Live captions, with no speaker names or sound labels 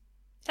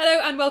Hello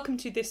and welcome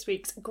to this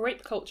week's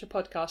Grape Culture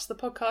Podcast, the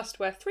podcast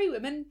where three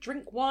women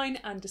drink wine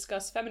and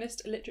discuss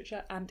feminist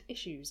literature and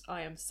issues.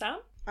 I am Sam.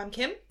 I'm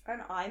Kim.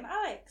 And I'm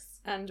Alex.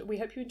 And we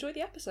hope you enjoy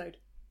the episode.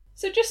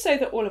 So just so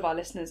that all of our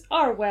listeners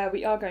are aware,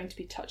 we are going to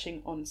be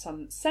touching on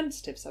some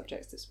sensitive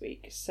subjects this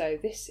week. So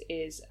this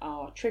is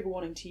our trigger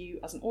warning to you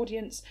as an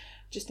audience,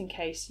 just in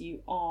case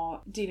you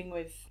are dealing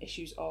with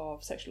issues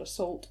of sexual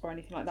assault or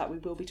anything like that. We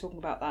will be talking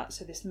about that,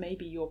 so this may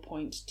be your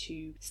point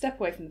to step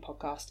away from the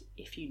podcast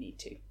if you need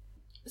to.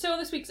 So on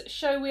this week's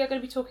show, we are going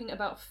to be talking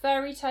about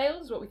fairy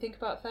tales, what we think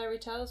about fairy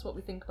tales, what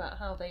we think about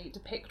how they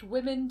depict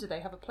women, do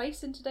they have a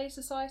place in today's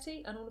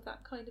society, and all of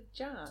that kind of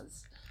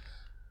jazz.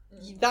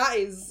 That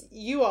is,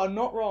 you are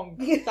not wrong.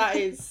 That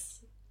is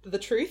the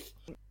truth.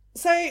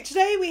 So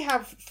today we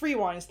have three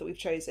wines that we've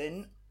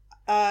chosen.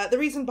 The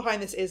reason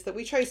behind this is that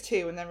we chose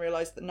two and then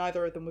realised that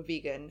neither of them were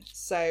vegan.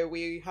 So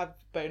we have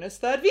bonus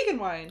third vegan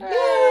wine.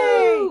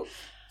 Yay!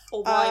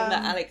 Or wine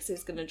that Alex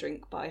is going to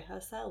drink by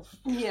herself.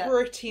 Yeah.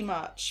 Pretty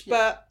much. Yeah.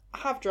 But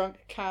have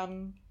drunk,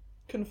 can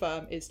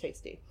confirm is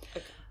tasty.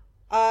 Okay.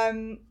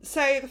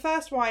 So the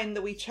first wine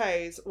that we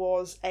chose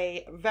was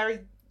a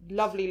very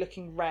lovely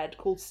looking red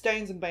called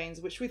Stones and Bones,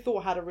 which we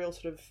thought had a real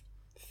sort of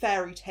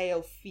fairy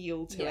tale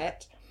feel to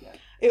it. Yeah.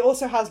 It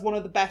also has one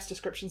of the best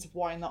descriptions of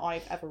wine that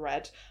I've ever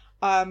read.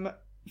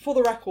 For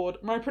the record,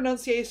 my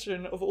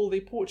pronunciation of all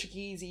the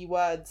Portuguese-y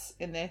words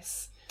in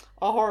this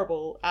are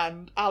horrible,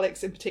 and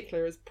Alex in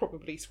particular is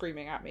probably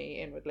screaming at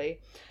me inwardly.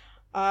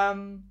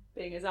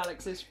 Being as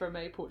Alex is from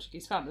a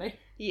Portuguese family.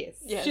 Yes.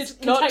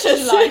 Should Not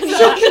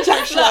contextualise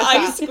just that.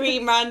 I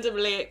scream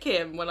randomly at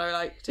Kim when I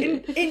like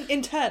to.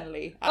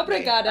 Internally.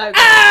 Obrigado.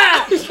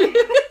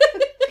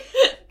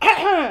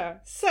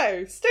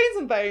 So, Stones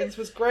and Bones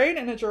was grown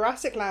in a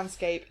Jurassic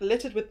landscape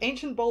littered with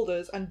ancient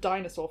boulders and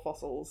dinosaur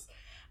fossils.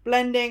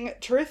 Blending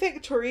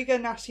terrific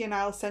Touriga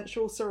Nacional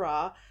Sensual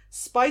Syrah,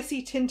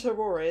 spicy Tinta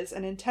Roriz,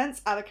 and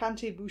intense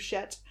Alicante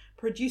Bouchette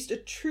produced a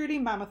truly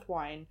mammoth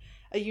wine.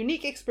 A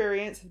unique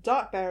experience of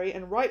dark berry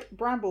and ripe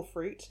bramble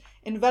fruit,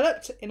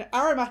 enveloped in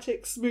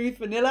aromatic, smooth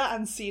vanilla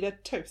and cedar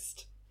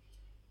toast.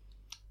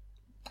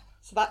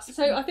 So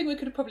I think we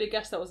could have probably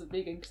guessed that wasn't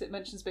vegan because it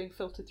mentions being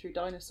filtered through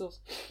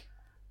dinosaurs.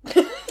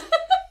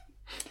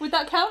 Would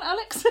that count,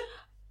 Alex?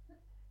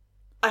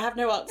 I have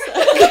no answer.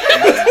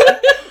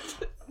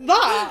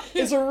 That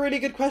is a really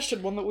good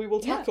question, one that we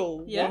will tackle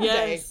one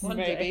day, one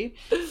maybe.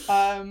 Day.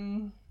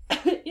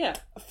 Yeah.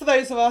 For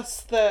those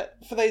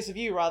of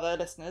you,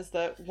 listeners,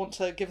 that want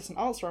to give us an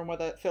answer on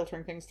whether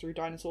filtering things through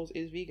dinosaurs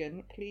is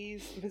vegan,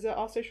 please visit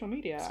our social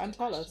media and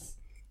tell us.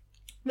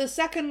 The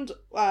second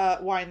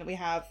wine that we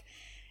have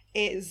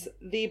is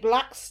the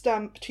Black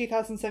Stump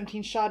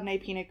 2017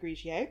 Chardonnay Pinot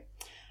Grigio.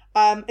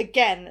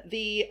 Again,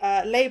 the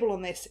label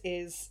on this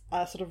is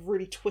a sort of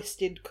really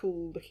twisted,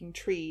 cool-looking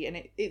tree,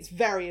 and it's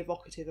very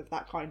evocative of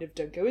that kind of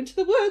don't go into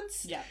the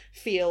woods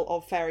feel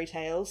of fairy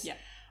tales. Yeah.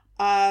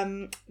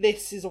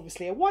 This is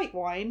obviously a white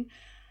wine.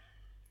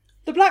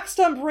 The Black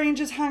Stump range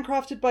is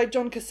handcrafted by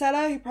John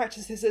Casella, who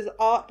practices his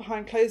art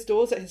behind closed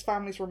doors at his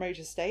family's remote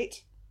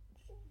estate.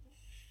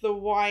 The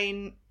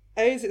wine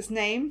owes its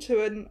name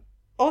to an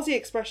Aussie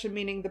expression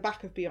meaning the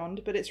back of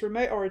beyond, but its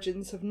remote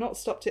origins have not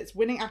stopped it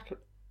winning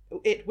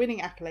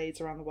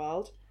accolades around the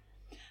world.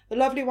 The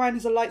lovely wine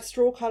has a light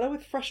straw colour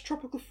with fresh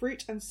tropical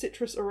fruit and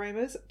citrus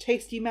aromas.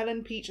 Tasty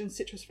melon, peach and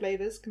citrus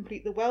flavours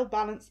complete the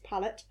well-balanced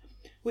palate,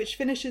 which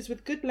finishes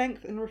with good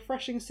length and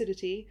refreshing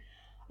acidity.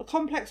 A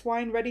complex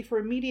wine ready for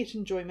immediate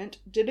enjoyment,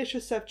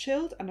 delicious served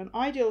chilled, and an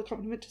ideal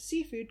accompaniment to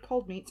seafood,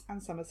 cold meats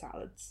and summer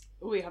salads.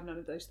 We have none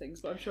of those things,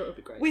 but I'm sure it'll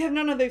be great. We have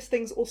none of those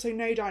things, also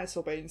no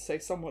dinosaur bones, so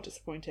somewhat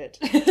disappointed.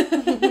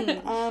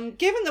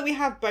 Given that we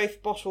have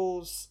both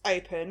bottles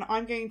open,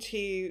 I'm going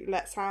to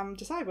let Sam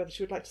decide whether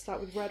she would like to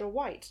start with red or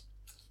white.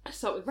 I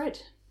start with red.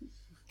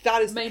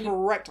 That is mainly the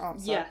correct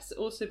answer. Yes,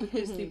 also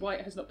because the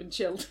white has not been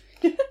chilled.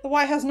 The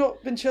white has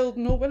not been chilled,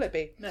 nor will it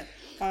be. No.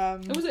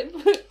 Was it?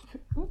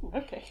 Ooh,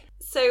 okay.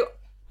 So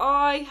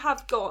I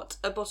have got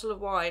a bottle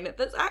of wine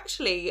that's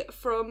actually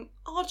from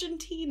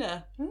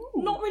Argentina. Ooh.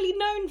 Not really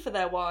known for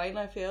their wine,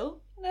 I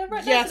feel. They're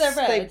red. Yes, they're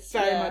red. They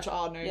very much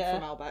are known for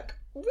Malbec.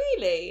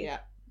 Really? Yeah.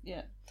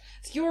 Yeah.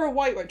 So you're a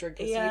white wine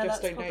drinker, so you just don't know. Yeah,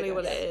 that's probably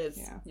what it is.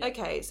 Yeah.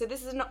 Okay, so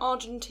this is an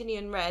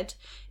Argentinian red.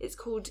 It's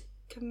called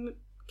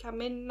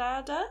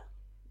Caminada.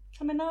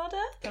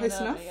 Close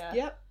enough. Yeah.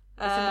 Yep.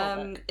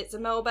 It's a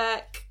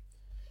Malbec,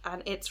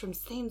 and it's from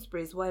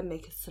Sainsbury's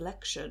Winemaker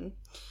Selection.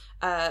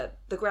 The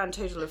grand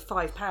total of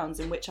 £5,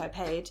 in which I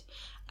paid.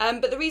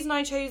 But the reason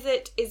I chose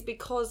it is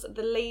because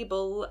the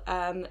label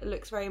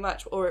looks very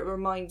much, or it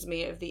reminds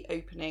me of the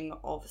opening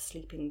of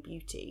Sleeping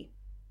Beauty.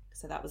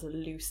 So that was a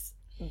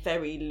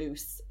very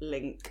loose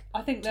link.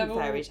 I think to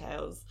fairy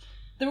tales.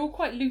 They're all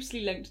quite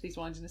loosely linked to these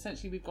wines, and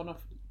essentially we've gone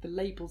off the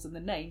labels and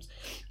the names.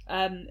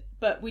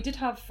 But we did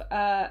have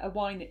a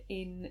wine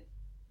in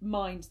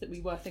mind that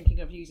we were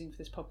thinking of using for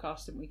this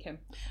podcast, didn't we, Kim?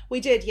 We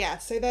did, yeah.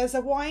 So there's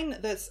a wine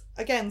that's,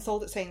 again,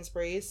 sold at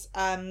Sainsbury's,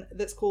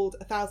 that's called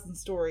 1,000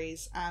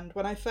 Stories. And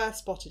when I first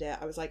spotted it,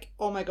 I was like,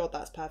 oh my god,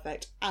 that's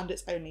perfect. And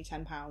it's only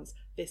 £10.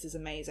 This is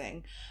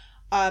amazing.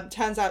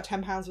 Turns out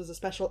 £10 was a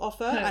special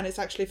offer, and it's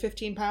actually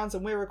 £15,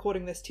 and we're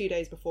recording this 2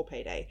 days before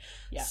payday.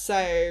 Yeah.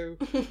 So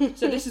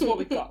this is what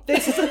we've got.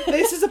 this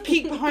is a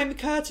peek behind the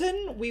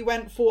curtain. We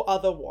went for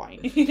other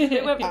wine.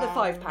 It went for the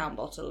 £5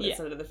 bottle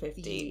instead of the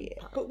 15.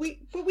 Yeah. But we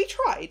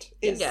tried.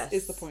 Is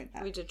the point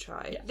there? We did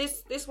try.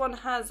 Yes. This one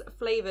has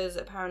flavours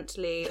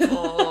apparently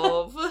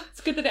of.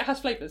 It's good that it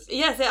has flavours.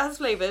 Yes, it has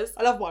flavours.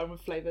 I love wine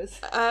with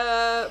flavours.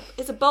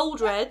 It's a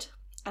bold red,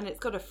 and it's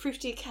got a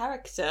fruity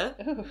character.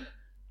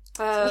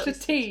 Oh. Such a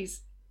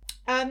tease.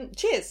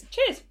 Cheers.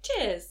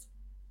 Cheers.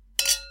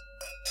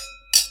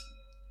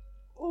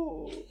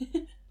 Oh,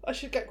 I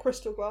should get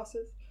crystal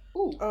glasses.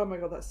 Ooh. Oh my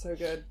god, that's so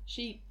good.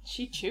 She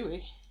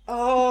chewy.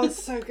 Oh,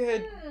 it's so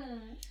good.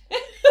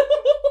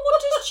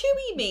 What does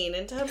chewy mean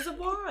in terms of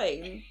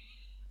wine?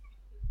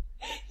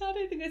 I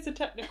don't think it's a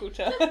technical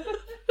term.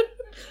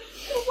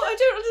 Well, I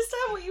don't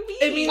understand what you mean.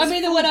 It means I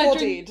mean, when I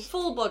drink,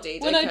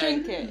 full-bodied. when okay. I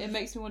drink it, it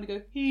makes me want to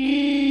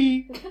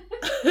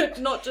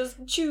go. Not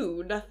just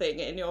chew nothing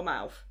in your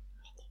mouth.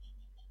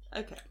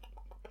 Okay.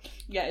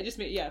 Yeah, it just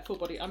means full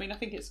body. I mean, I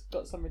think it's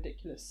got some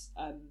ridiculous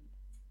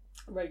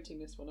rating.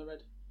 This one I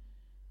read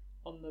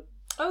on the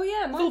Oh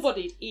yeah, full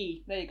bodied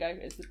E. There you go.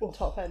 It's the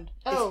top end.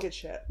 It's good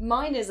shit.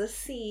 Mine is a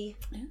C.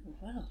 Oh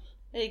wow.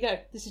 There you go.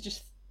 This is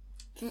just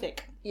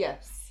thick.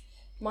 Yes.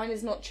 Mine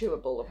is not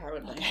chewable,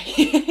 apparently.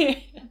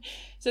 Okay.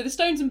 So the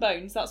Stones and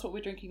Bones, that's what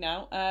we're drinking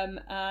now.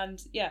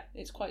 And yeah,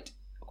 it's quite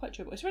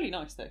chewable. It's really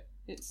nice though.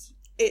 It's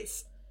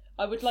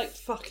I would like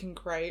fucking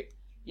great.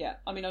 Yeah,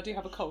 I mean I do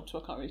have a cold,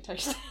 so I can't really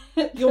taste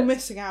it. You're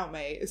missing out,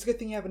 mate. It's a good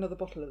thing you have another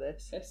bottle of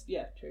this. Yes,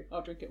 yeah, true.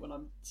 I'll drink it when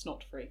I'm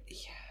snot free.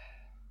 Yeah.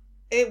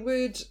 It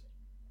would.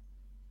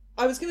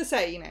 I was gonna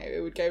say,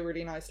 it would go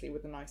really nicely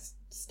with a nice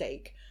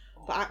steak,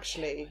 but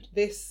actually,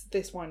 this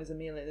wine is a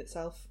meal in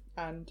itself.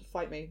 And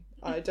fight me.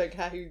 I don't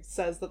care who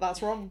says that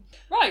that's wrong.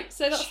 Right,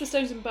 so that's the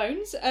Stones and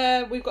Bones.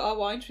 We've got our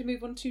wine. Should we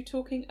move on to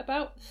talking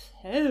about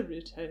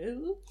fairy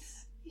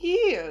tales?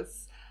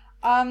 Yes.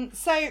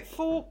 So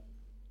for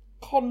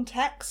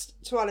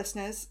context to our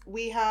listeners,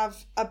 we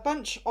have a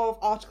bunch of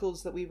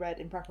articles that we read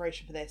in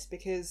preparation for this,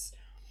 because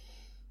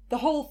the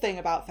whole thing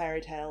about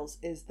fairy tales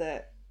is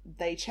that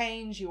they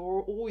change.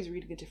 You're always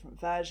reading a different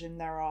version.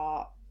 There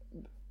are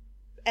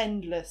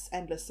endless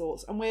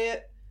thoughts, and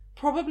we're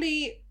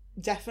probably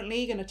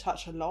definitely going to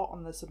touch a lot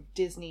on the sort of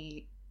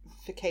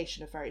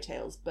Disney-fication of fairy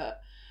tales, but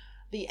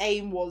the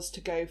aim was to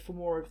go for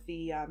more of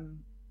the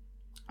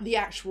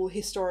actual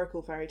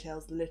historical fairy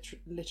tales,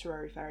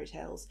 literary fairy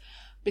tales,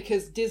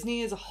 because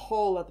Disney is a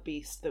whole other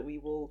beast that we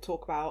will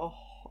talk about,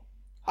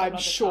 I'm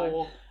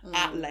sure,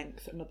 at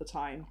length another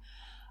time.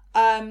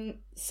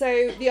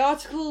 So the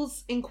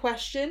articles in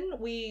question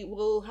we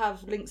will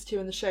have links to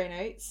in the show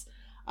notes.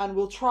 And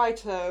we'll try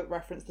to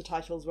reference the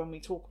titles when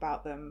we talk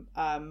about them,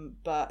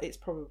 but it's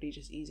probably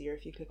just easier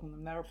if you click on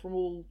them. They're from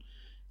all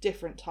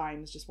different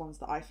times, just ones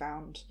that I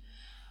found.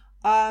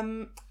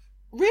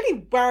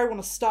 Really, where I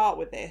want to start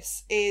with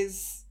this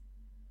is,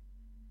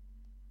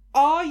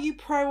 are you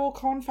pro or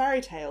con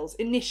fairy tales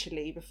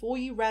initially, before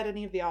you read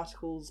any of the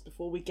articles,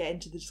 before we get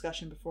into the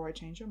discussion, before I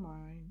change your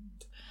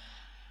mind?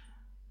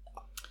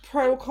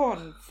 Pro or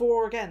con,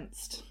 for or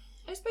against?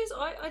 I suppose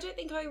I don't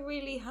think I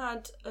really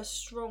had a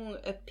strong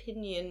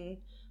opinion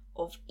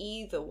of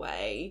either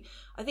way.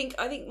 I think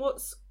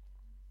what's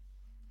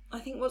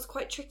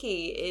quite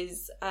tricky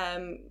is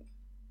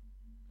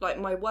like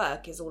my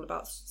work is all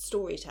about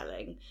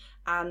storytelling,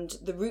 and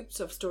the roots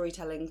of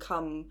storytelling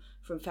come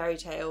from fairy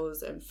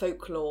tales and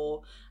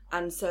folklore,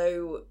 and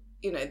so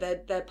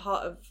they're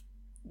part of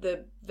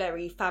the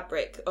very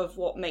fabric of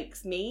what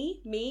makes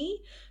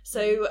me.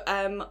 So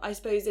I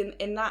suppose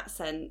in that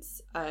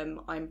sense,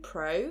 I'm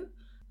pro.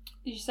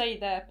 Did you say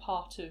they're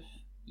part of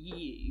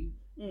you?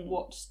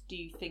 What do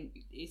you think?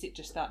 Is it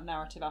just that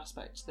narrative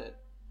aspect that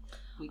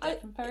we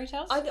get from fairy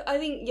tales? I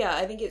think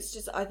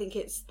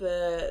it's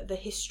the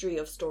history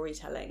of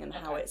storytelling and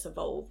how it's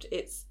evolved.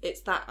 It's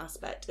that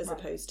aspect as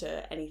opposed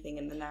to anything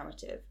in the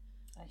narrative.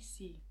 I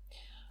see.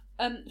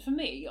 For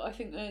me, I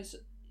think there's,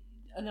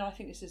 and I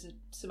think this is a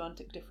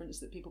semantic difference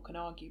that people can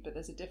argue, but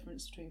there's a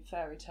difference between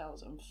fairy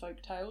tales and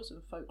folk tales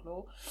and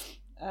folklore.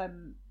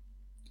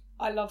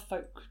 I love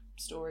folk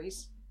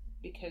stories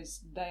because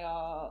they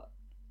are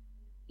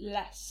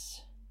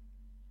less,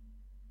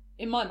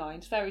 in my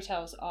mind, fairy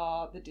tales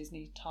are the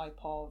Disney type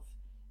of,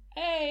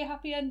 hey,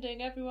 happy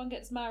ending, everyone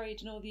gets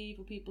married and all the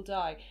evil people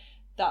die.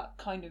 That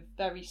kind of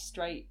very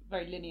straight,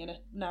 very linear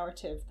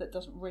narrative that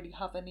doesn't really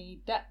have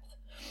any depth,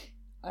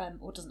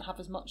 or doesn't have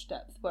as much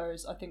depth,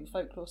 whereas I think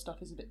folklore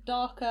stuff is a bit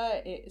darker,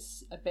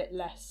 it's a bit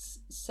less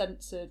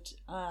censored,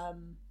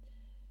 and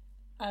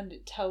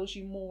it tells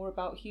you more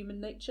about human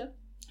nature.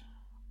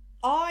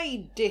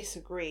 I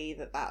disagree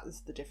that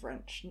is the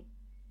difference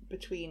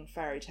between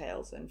fairy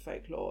tales and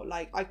folklore.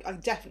 Like, I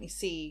definitely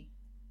see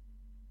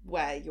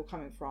where you're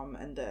coming from,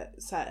 and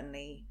that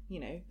certainly,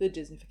 the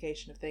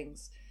Disneyfication of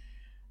things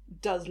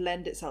does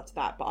lend itself to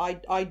that.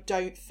 But I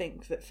don't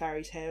think that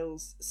fairy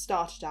tales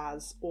started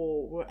as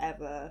or were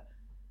ever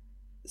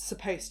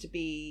supposed to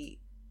be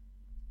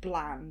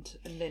bland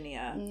and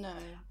linear. No.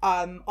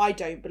 I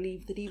don't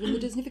believe that even the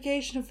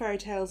Disneyfication of fairy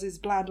tales is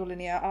bland or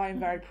linear. I'm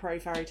very pro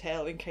fairy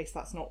tale, in case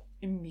that's not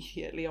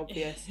immediately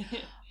obvious.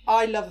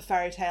 I love a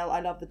fairy tale. I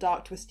love the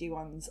dark, twisty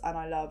ones, and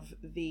I love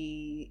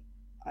the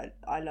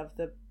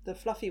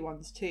fluffy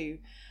ones too.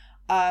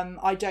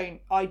 I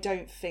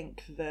don't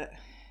think that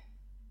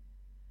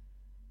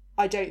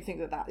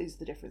that is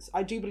the difference.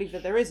 I do believe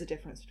that there is a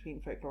difference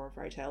between folklore and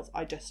fairy tales.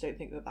 I just don't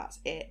think that that's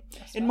it.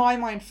 In my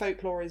mind,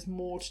 folklore is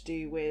more to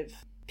do with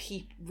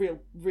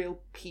real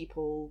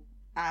people,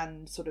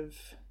 and sort of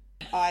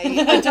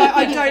I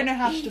don't know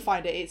how to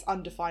define it. It's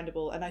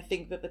undefinable, and I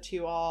think that the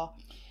two are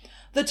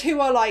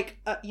like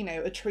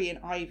a tree and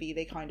ivy.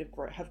 They kind of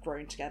have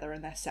grown together,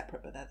 and they're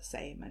separate but they're the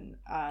same. And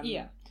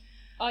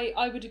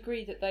I would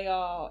agree that they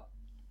are.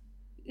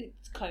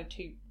 It's kind of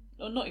two,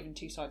 or not even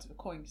two sides of a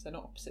coin, because they're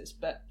not opposites.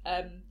 But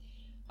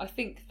I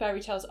think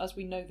fairy tales as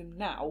we know them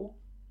now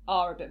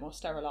are a bit more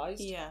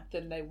sterilised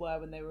than they were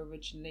when they were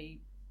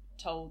originally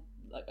told.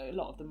 Like, a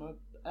lot of them are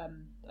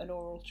an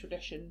oral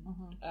tradition.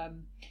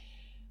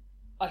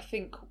 I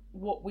think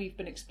what we've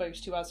been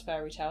exposed to as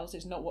fairy tales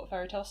is not what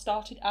fairy tales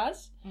started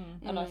as,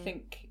 and I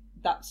think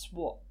that's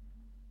what,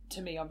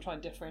 to me, I'm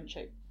trying to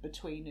differentiate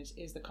between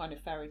is the kind of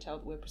fairy tale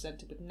that we're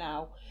presented with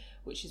now,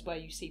 which is where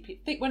you see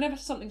people whenever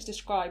something's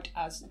described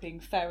as being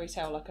fairy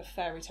tale, like a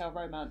fairy tale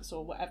romance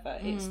or whatever,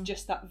 it's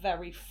just that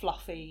very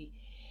fluffy,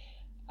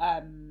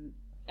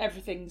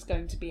 everything's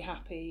going to be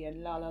happy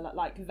and la la la,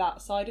 like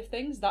that side of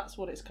things. That's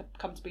what it's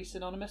come to be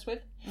synonymous with.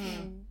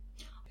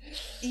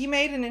 You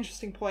made an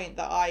interesting point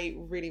that I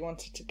really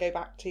wanted to go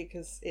back to,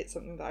 because it's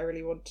something that I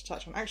really want to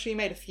touch on. Actually, you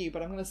made a few,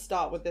 but I'm going to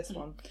start with this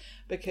one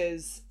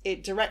because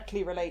it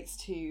directly relates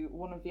to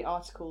one of the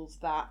articles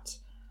that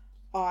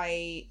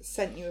I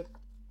sent you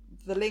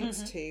the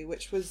links to,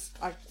 which was,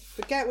 I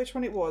forget which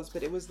one it was,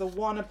 but it was the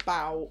one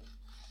about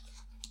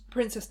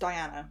Princess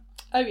Diana.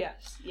 Oh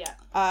yes, yeah.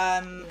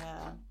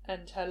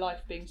 And her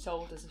life being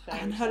sold as a fairy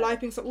tale. And her life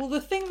being sold. Well, the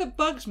thing that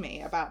bugged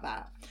me about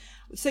that.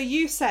 So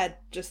you said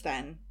just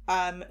then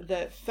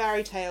that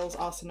fairy tales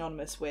are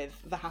synonymous with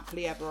the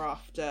happily ever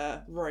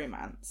after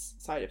romance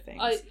side of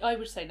things. I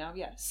would say now,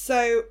 yes.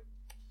 So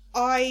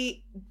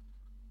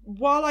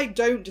while I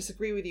don't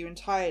disagree with you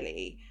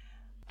entirely,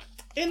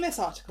 in this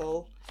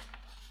article,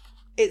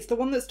 it's the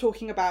one that's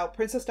talking about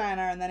Princess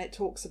Diana, and then it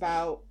talks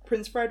about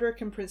Prince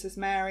Frederick and Princess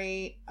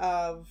Mary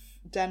of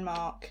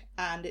Denmark,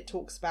 and it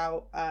talks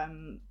about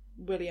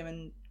William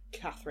and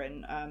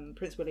Catherine,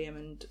 Prince William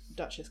and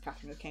Duchess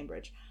Catherine of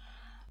Cambridge.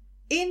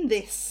 In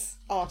this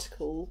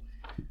article,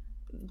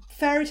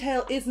 fairy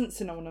tale isn't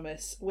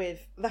synonymous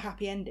with the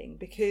happy ending,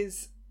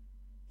 because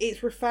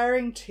it's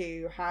referring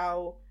to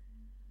how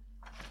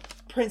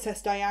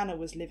Princess Diana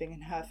was living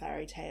in her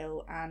fairy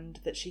tale, and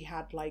that she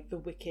had like the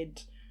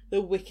wicked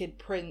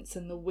prince,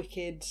 and the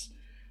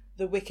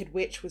wicked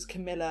witch was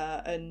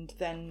Camilla, and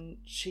then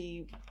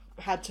she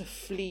had to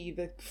flee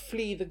the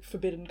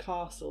forbidden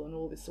castle and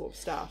all this sort of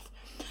stuff.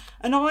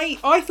 And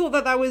I thought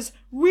that was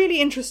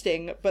really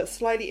interesting but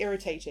slightly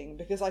irritating,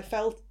 because I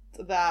felt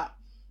that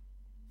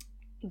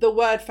the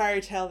word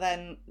fairy tale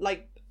then,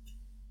 like,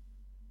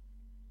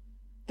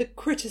 the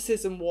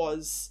criticism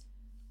was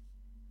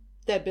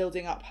they're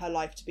building up her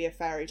life to be a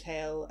fairy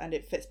tale and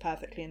it fits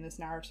perfectly in this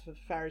narrative of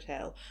a fairy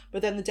tale,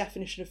 but then the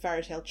definition of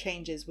fairy tale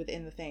changes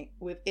within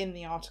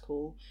the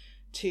article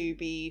to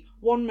be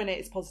 1 minute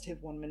it's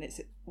positive, 1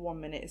 minute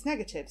it's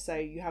negative. So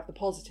you have the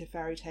positive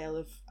fairy tale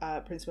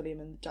of Prince William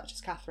and Duchess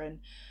Catherine,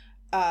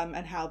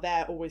 and how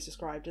they're always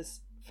described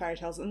as fairy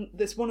tales. And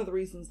that's one of the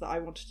reasons that I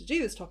wanted to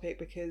do this topic,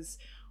 because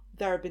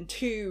there have been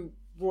 2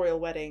 royal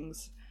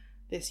weddings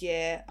this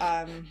year.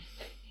 Why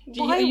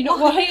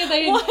are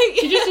they?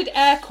 You just did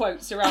air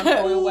quotes around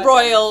royal weddings.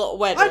 Royal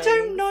wedding. I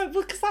don't know,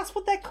 because that's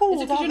what they're called.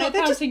 Is it because you're not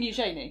counting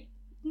Eugenie?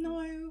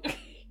 No.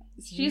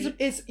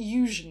 It's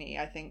Eugenie,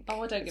 I think.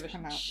 Oh, I don't give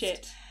a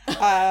shit.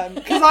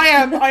 Because I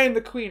am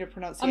the queen of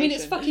pronunciation. I mean,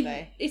 it's fucking.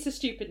 It's a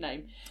stupid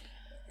name.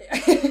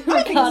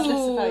 Regardless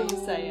of how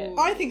you say it.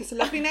 I think it's a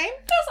lovely name.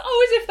 That's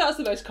always if that's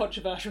the most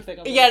controversial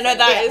thing.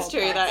 That is true.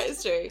 That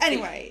is true.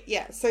 Anyway,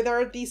 yeah. So there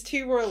are these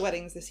 2 royal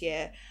weddings this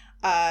year.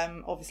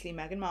 Obviously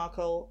Meghan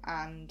Markle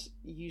and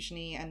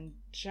Eugenie and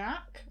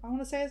Jack. I want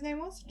to say his name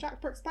was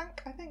Jack Brooksbank.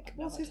 I think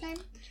was his name.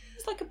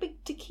 It's like a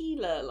big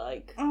tequila,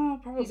 like. Oh,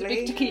 probably. He's a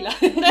big tequila.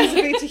 He's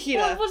a big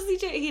tequila. What does he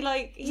do?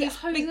 He's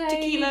big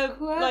tequila.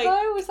 Cuervo? Like,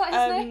 was that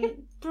his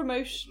name?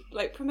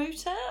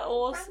 Promoter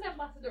or. Brand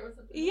ambassador or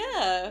something.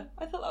 Yeah,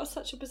 I thought that was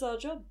such a bizarre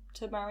job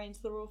to marry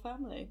into the royal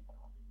family.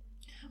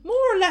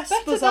 More or less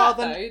Better bizarre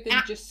than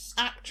just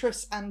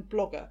actress and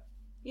blogger.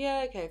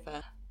 Yeah. Okay.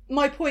 Fair.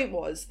 My point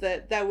was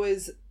that there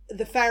was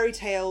the fairy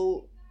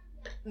tale.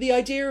 The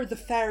idea of the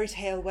fairy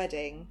tale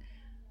wedding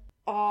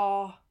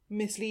are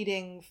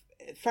misleading.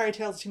 Fairy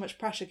tales are too much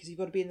pressure because you've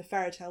got to be in the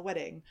fairy tale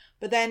wedding.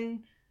 But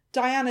then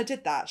Diana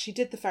did that. She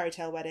did the fairy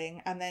tale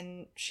wedding, and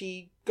then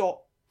she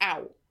got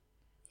out.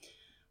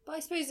 But I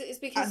suppose it's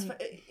because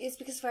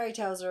fairy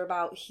tales are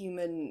about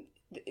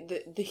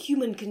the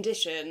human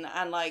condition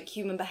and like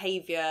human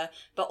behaviour,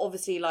 but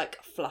obviously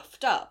like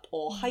fluffed up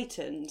or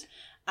heightened.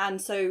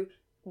 And so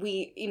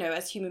we, you know,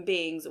 as human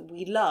beings,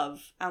 we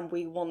love and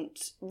we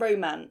want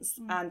romance,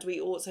 and we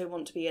also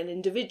want to be an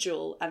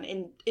individual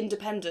and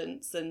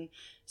independence. And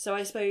so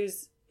I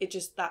suppose it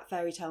just, that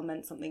fairy tale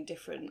meant something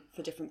different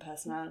for different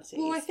personalities.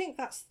 Well, I think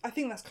that's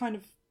kind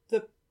of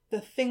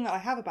the thing that I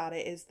have about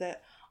it, is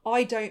that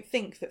I don't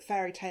think that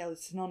fairy tale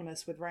is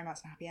synonymous with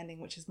romance and happy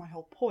ending, which is my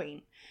whole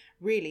point.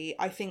 Really,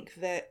 I think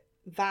that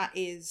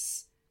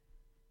is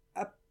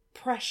a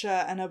pressure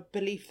and a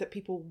belief that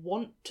people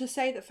want to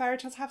say that fairy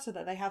tales have, so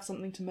that they have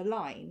something to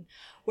malign.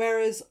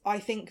 Whereas I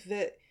think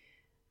that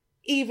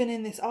even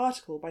in this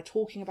article, by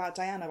talking about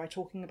Diana, by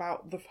talking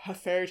about her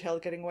fairy tale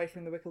getting away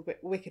from the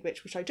Wicked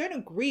Witch, which I don't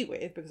agree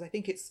with, because I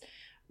think it's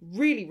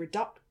really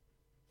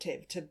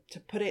reductive to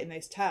put it in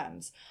those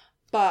terms,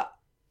 but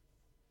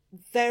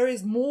there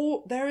is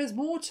more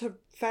to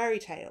fairy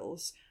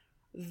tales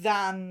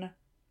than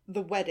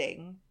the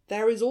wedding.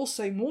 There is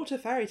also more to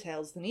fairy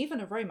tales than even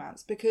a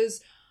romance,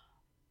 because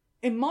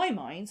in my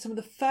mind, some of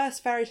the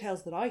first fairy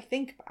tales that I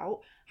think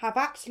about have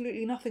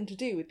absolutely nothing to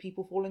do with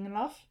people falling in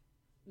love.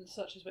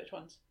 Such as which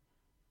ones?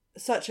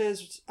 Such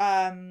as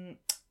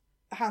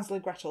Hansel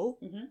and Gretel.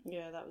 Mm-hmm.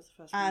 Yeah, that was the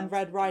first one. And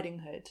Red Riding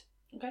Hood.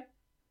 Okay.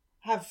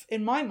 Have,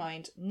 in my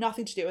mind,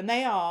 nothing to do. And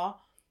they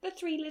are... The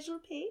Three Little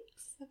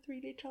Pigs. The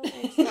Three Little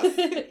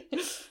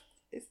Pigs.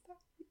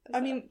 I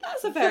mean...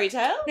 That's a fairy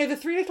tale. No, The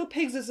Three Little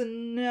Pigs is a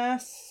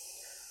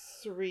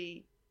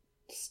nursery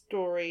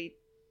story.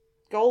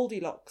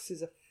 Goldilocks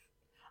is a...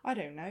 I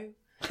don't know.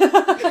 No,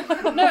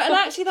 and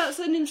actually that's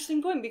an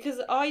interesting point,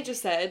 because I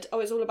just said,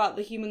 it's all about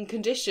the human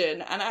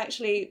condition, and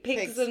actually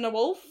pigs and a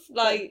wolf,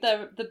 like...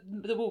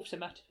 The wolf's a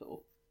metaphor.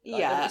 Like,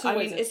 yeah, it's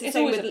always, it's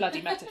always a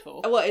bloody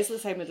metaphor. Well, it's the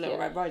same with Little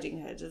Red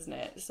Riding Hood, isn't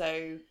it?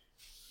 So...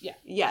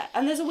 Yeah,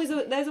 and there's always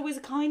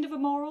a kind of a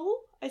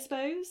moral, I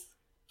suppose.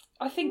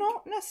 I think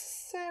not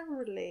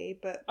necessarily,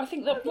 but I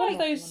think that one of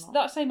those,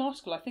 that same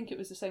article, I think it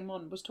was the same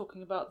one, was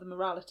talking about the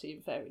morality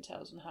of fairy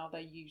tales and how they're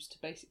used to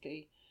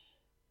basically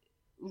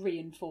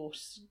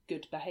reinforce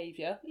good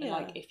behaviour. Yeah. And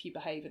like, if you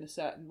behave in a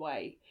certain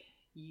way,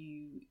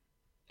 you...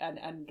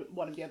 And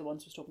one of the other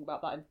ones was talking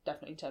about that,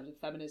 definitely in terms of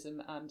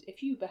feminism, and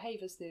if you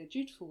behave as the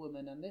dutiful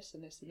woman and this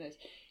and this and this,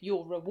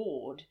 your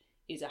reward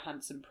is a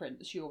handsome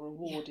prince. Your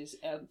reward is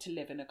to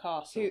live in a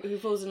castle. Who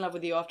falls in love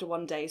with you after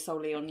one day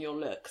solely on your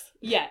looks.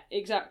 Yeah,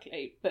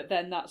 exactly. But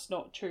then that's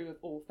not true of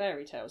all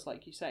fairy tales,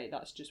 like you say.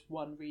 That's just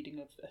one reading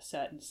of a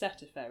certain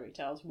set of fairy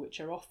tales, which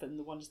are often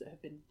the ones that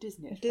have been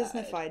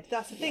Disneyfied.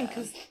 That's the thing,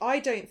 because I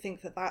don't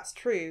think that that's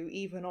true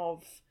even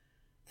of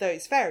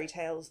those fairy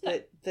tales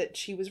that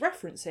she was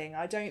referencing.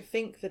 I don't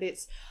think that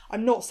it's...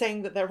 I'm not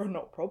saying that there are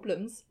not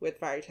problems with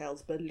fairy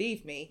tales,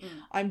 believe me.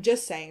 I'm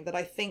just saying that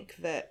I think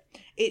that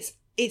it's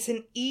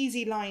an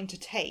easy line to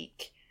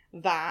take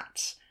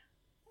that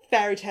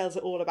fairy tales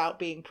are all about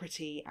being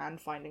pretty and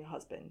finding a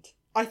husband.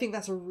 I think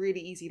that's a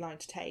really easy line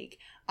to take,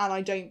 and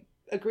I don't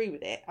agree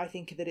with it. I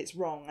think that it's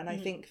wrong, and I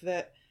think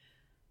that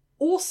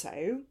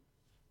also,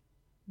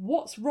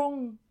 what's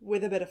wrong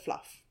with a bit of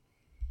fluff?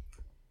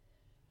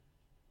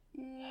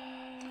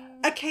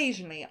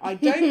 Occasionally. I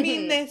don't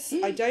mean this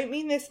in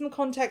the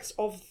context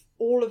of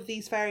all of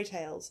these fairy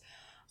tales,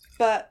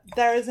 but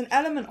there is an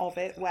element of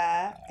it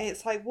where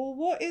it's like, well,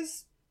 what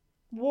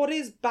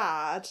is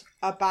bad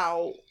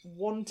about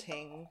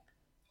wanting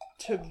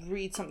to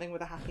read something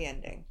with a happy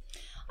ending?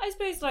 I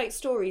suppose, like,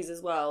 stories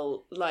as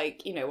well,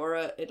 like, you know,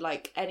 or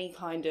like any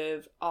kind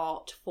of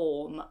art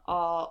form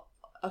are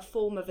a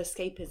form of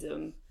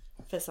escapism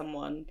for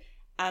someone.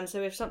 And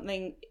so if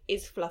something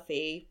is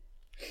fluffy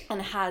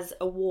and has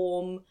a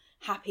warm,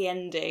 happy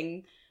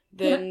ending,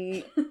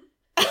 then...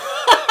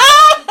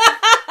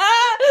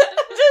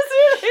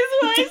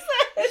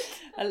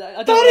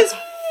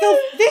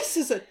 This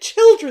is a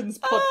children's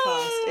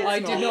podcast. I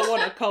do not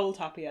want a cold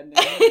happy ending.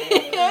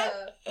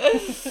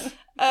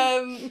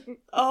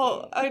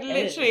 I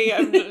literally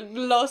have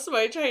lost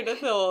my train of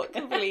thought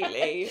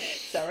completely.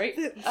 Sorry.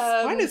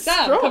 Mine is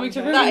Sam strong. coming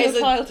to ruin your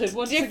childhood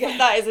once again.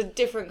 That is a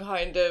different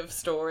kind of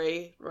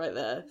story right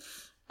there.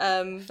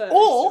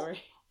 Or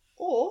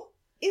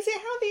is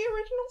it how the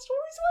original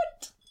stories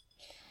went?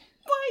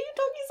 Why are you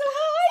talking so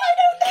high? I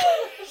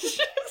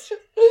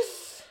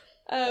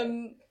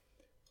don't know.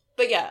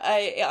 But yeah,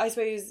 I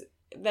suppose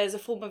there's a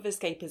form of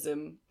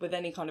escapism with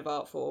any kind of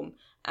art form,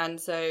 and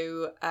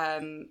so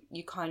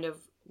you kind of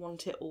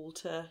want it all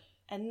to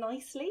end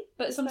nicely.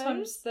 But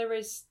sometimes there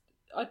is...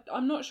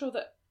 I'm not sure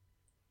that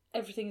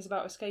everything is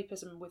about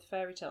escapism with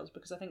fairy tales,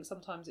 because I think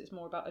sometimes it's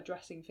more about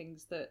addressing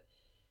things that,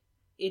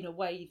 in a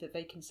way that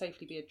they can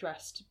safely be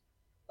addressed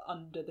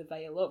under the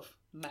veil of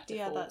metaphor.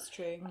 Yeah, that's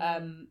true.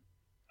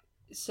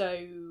 So,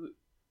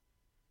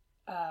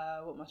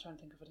 what am I trying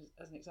to think of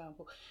as an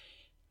example?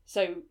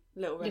 So,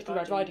 Little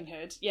Red Riding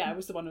Hood,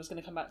 was the one I was going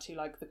to come back to.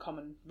 Like, the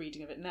common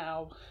reading of it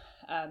now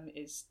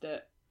is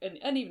that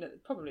and even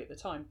probably at the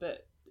time,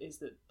 but is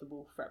that the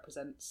wolf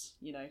represents,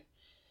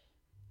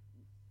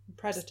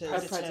 Predators.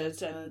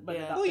 predators, and whether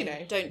yeah. that Well, be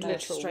Don't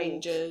touch literal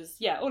strangers.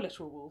 yeah, or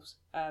literal wolves.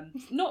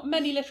 Not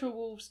many literal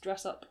wolves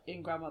dress up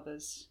in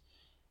grandmother's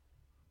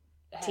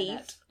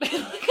Teeth?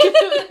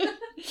 hairnet.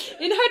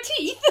 In her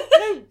teeth.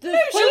 No,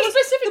 she was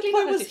specifically the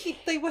point about was her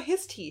they were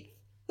his teeth.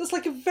 That's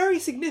like a very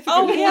significant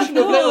Oh, yeah, portion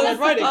of Little Red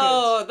Riding Hood.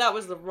 Oh, that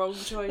was the wrong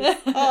choice.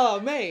 Oh,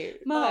 mate.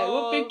 My, Oh.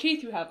 what big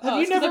teeth you have. Have oh,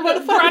 you it's 'cause never I read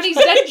put a Funny Granny's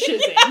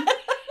dentures in?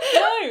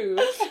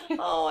 No.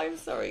 Oh, I'm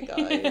sorry,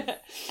 guys.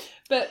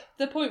 But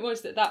the point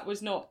was that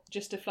was not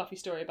just a fluffy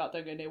story about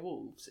don't go near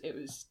wolves.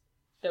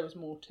 There was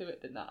more to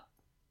it than that.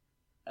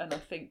 And I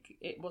think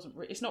it wasn't.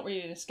 It's not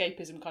really an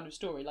escapism kind of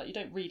story. Like, you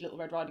don't read Little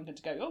Red Riding Hood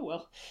to go, oh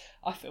well,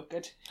 I feel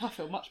good. I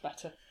feel much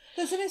better.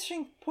 There's an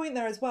interesting point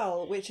there as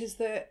well, which is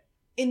that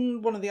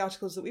in one of the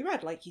articles that we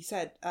read, like you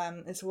said,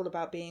 it's all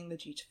about being the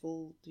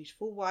dutiful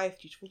wife,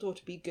 dutiful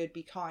daughter, be good,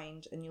 be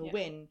kind, and you'll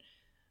win.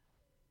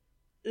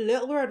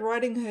 Little Red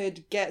Riding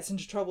Hood gets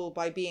into trouble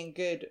by being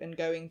good and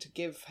going to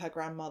give her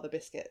grandmother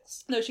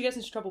biscuits. No, she gets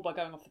into trouble by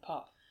going off the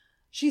path.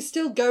 She's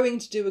still going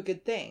to do a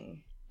good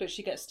thing. But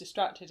she gets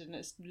distracted and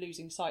it's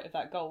losing sight of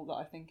that goal that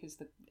I think is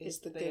the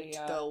good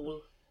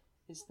goal.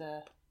 Is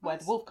where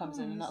the wolf comes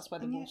in, and that's where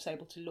the wolf's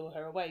able to lure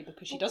her away,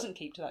 because she doesn't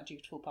keep to that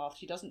dutiful path.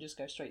 She doesn't just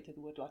go straight through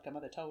the wood like her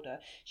mother told her.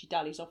 She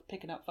dallies off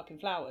picking up fucking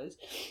flowers,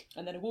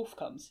 and then a wolf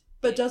comes.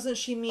 But doesn't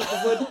she meet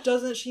the wood?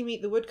 Doesn't she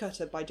meet the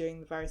woodcutter by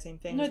doing the very same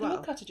thing No, as the well?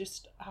 woodcutter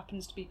just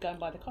happens to be going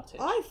by the cottage.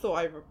 I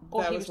thought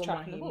Or there he was was one where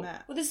trapping he the wolf.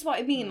 met. Well, this is what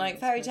I mean. Like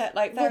fairy tales,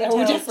 they're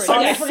all different.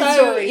 Sorry, Different so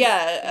stories.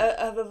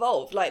 have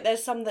evolved. Like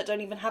there's some that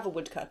don't even have a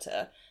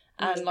woodcutter,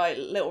 and like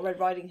Little Red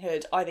Riding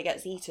Hood either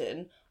gets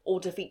eaten or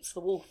defeats the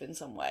wolf in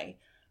some way.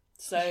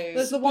 So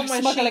There's the one where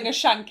smuggling she a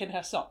shank in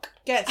her sock.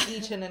 gets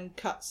eaten and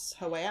cuts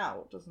her way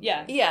out, doesn't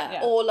Yeah. she?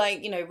 yeah, or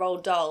like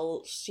Roald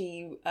Dahl,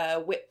 she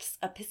whips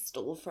a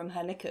pistol from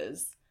her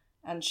knickers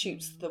and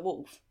shoots the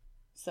wolf.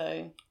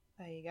 So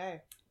There you go.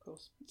 Of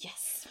course.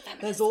 yes,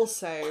 There's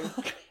also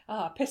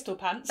Pistol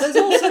pants. there's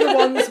also the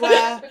ones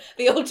where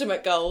the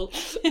ultimate goal.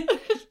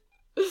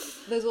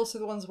 there's also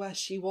the ones where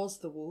she was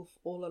the wolf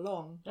all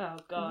along. Oh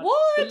god.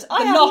 What? The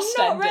I have lost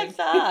not ending. read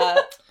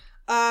that.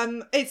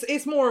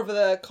 It's more of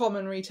the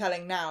common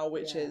retelling now,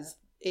 which Yeah. is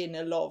in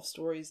a lot of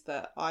stories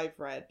that I've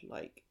read.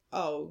 Like,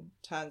 oh,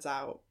 turns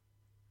out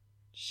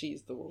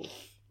she's the wolf.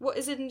 What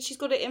is it? She's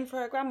got it in for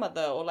her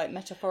grandmother, or like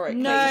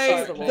metaphorically? No,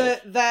 she's the wolf?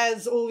 that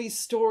there's all these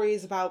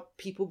stories about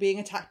people being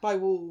attacked by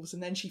wolves,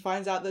 and then she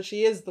finds out that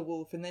she is the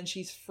wolf, and then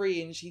she's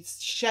free, and she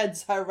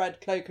sheds her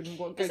red cloak and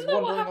goes Isn't that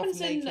what wandering off happens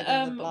naked. in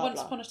and blah, Once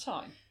blah. Upon a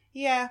Time?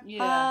 Yeah, Yeah.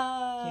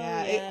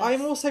 yeah. Yes.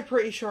 I'm also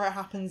pretty sure it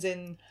happens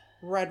in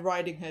Red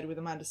Riding Hood with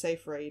Amanda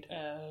Seyfried.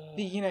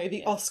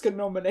 The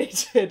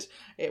Oscar-nominated.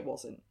 It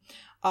wasn't.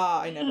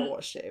 I never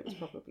watched it. It was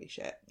probably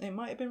shit. It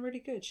might have been really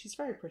good. She's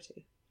very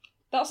pretty.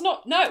 That's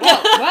not... No,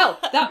 well,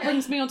 that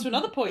brings me on to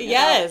another point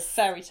Yes. about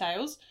fairy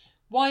tales.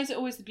 Why is it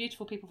always the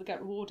beautiful people that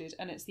get rewarded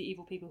and it's the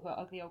evil people who are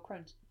ugly old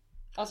crones?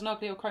 As an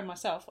ugly old crone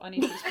myself, I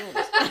need to explore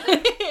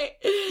this.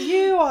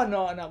 You are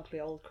not an ugly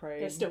old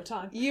crone. There's still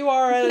time. You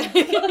are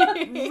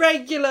a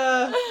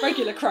regular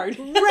Regular crone.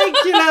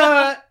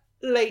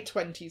 late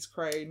 20s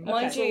crone.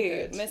 Mind It's all you,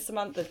 good. Miss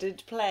Samantha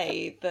did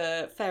play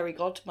the fairy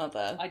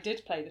godmother I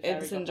did play the in fairy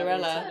godmother in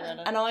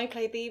Cinderella, and I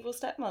played the evil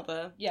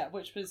stepmother. yeah,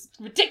 which was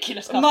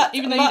ridiculous, even though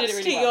you did it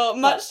really well.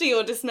 Much to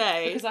your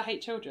dismay. Because I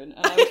hate children,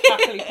 and I would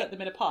happily put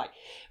them in a pie.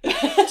 To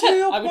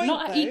your I would point,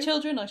 not though, eat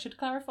children, I should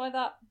clarify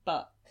that,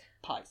 but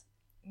pies.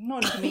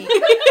 Not enough meat.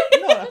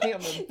 Not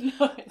enough meat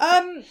on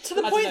them. To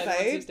the I don't point know,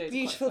 though, these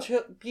days are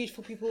quite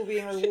beautiful people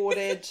being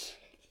rewarded,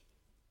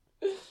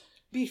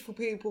 beautiful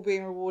people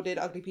being rewarded,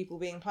 ugly people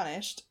being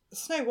punished.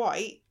 Snow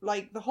White,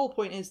 like the whole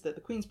point is that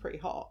the Queen's pretty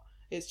hot.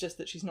 It's just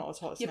that she's not as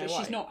hot as Yeah, Snow but White.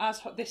 she's not as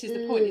hot. This is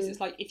the point. Is it's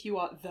like if you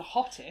are the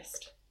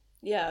hottest.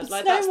 Yeah, But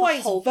like Snow that's the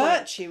White's whole point.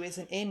 virtue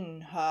isn't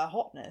in her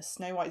hotness.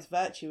 Snow White's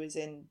virtue is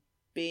in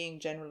being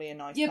generally a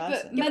nice Yeah,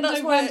 person. but men that's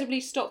don't why-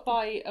 randomly stop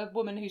by a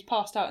woman who's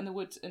passed out in the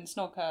woods and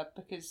snog her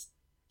because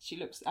she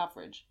looks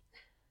average.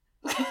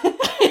 Well,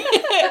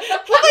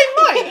 they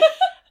might.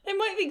 They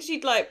might think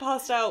she'd like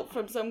passed out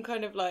from some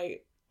kind of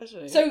like I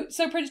don't know.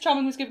 So Prince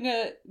Charming was giving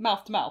her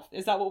mouth to mouth.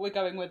 Is that what we're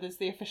going with as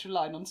the official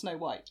line on Snow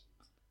White?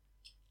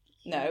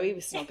 no, he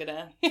was snogging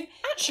her.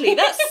 Actually,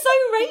 that's so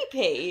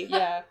rapey.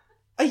 Yeah.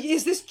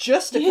 Is this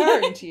just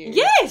occurring to you?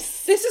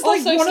 Yes. This is like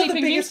Also, one of the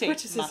Sleeping biggest Beauty,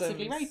 criticisms.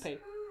 massively rapey.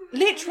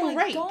 Literal Oh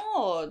my rape.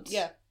 God.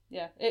 Yeah.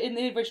 Yeah, in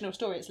the original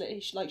story,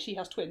 it's like she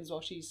has twins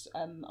while she's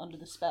under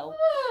the spell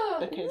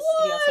because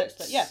he has sex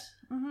with her. Yeah,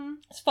 Mm-hmm.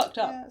 it's fucked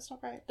up. Yeah, it's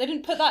not great. They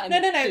didn't put that in.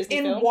 No, the no. Disney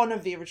In film. one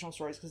of the original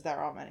stories, because there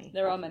are many.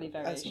 There are many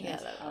As you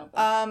variations. know.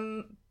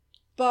 Yeah,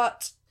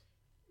 But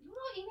You're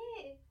not in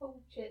it. Oh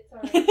shit,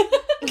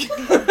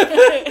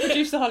 sorry.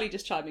 Producer Holly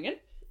just chiming in.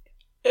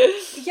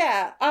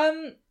 yeah,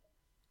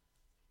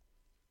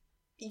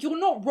 you're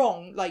not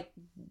wrong. Like,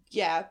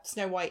 yeah,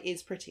 Snow White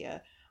is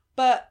prettier,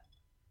 but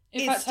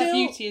In It's fact, her still-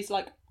 beauty is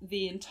like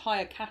the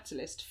entire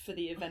catalyst for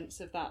the events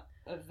of that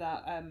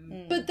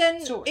But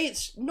then story.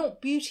 it's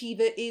not beauty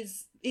that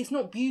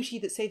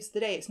saves the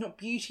day. It's not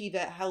beauty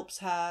that helps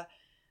her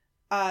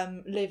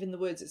live in the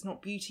woods. It's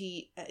not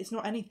beauty. It's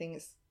not anything.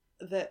 It's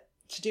that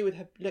to do with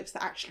her looks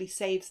that actually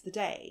saves the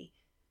day.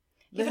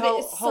 The But whole,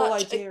 it's whole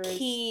such idea a is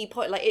key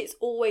point. Like, it's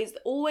always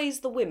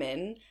the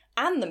women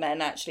and the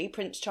men, actually.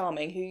 Prince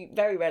Charming, who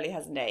very rarely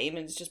has a name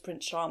and is just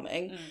Prince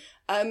Charming.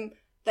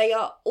 They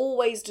are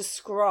always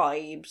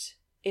described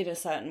in a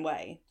certain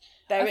way.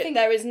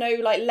 There is no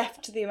like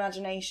left to the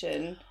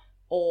imagination.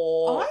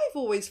 Or I've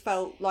always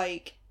felt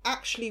like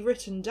actually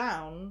written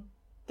down,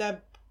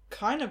 they're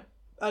kind of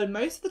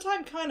most of the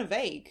time kind of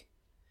vague.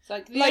 It's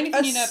like the like, only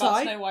thing you know about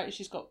aside- Snow White is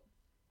she's got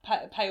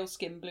pale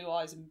skin, blue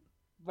eyes, and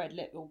red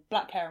lip or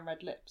black hair and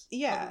red lips.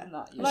 Yeah. Other than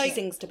that, she like-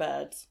 sings to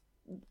birds.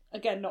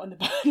 again, not in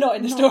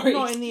the stories.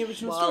 Not in the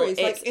original Well, stories.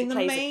 Like it in the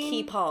plays main a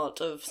key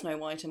part of Snow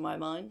White in my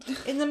mind.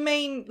 in the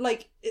main,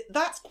 like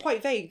that's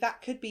quite vague.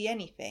 That could be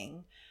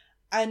anything,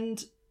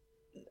 and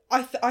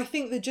I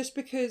think that just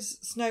because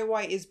Snow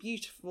White is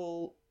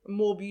beautiful,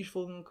 more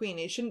beautiful than the Queen,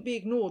 it shouldn't be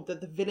ignored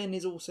that the villain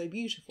is also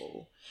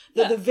beautiful.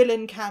 That the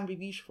villain can be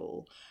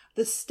beautiful.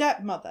 The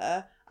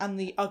stepmother and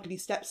the ugly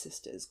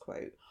stepsisters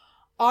quote.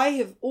 I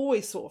have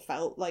always sort of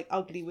felt like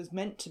ugly was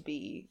meant to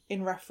be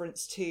in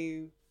reference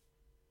to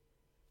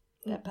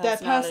their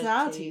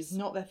personalities,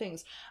 not their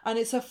things. And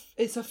it's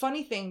a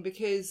funny thing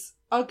because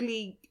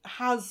ugly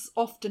has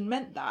often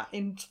meant that,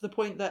 in to the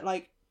point that,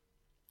 like,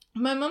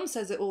 my mum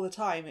says it all the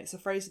time. It's a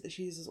phrase that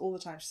she uses all the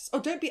time. She says,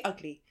 "Oh, don't be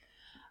ugly,"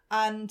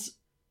 and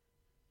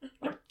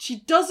she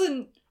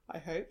doesn't, I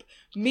hope,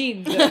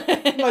 mean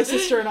that my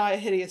sister and I are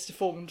hideous,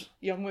 deformed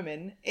young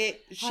women. I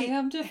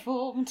am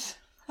deformed.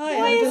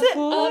 Why is it?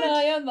 And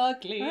I am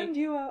ugly. And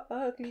you are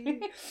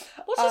ugly.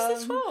 What is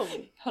this from?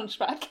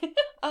 Hunchback.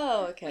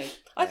 Oh, okay.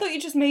 I thought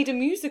you just made a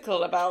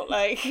musical about,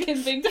 like...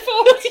 Him being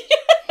deformed.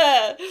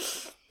 Yeah.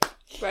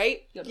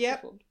 Right? You're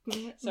Yep. deformed.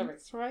 Sorry. Sorry.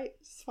 That's right.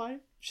 It's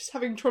fine. Just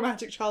having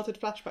traumatic childhood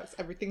flashbacks.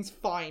 Everything's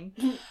fine.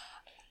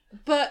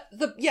 But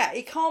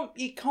it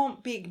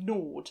can't be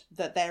ignored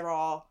that there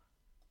are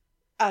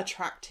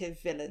attractive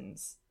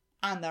villains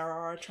and there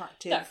are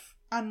attractive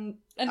and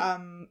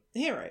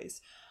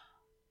heroes.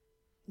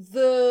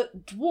 The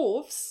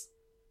dwarves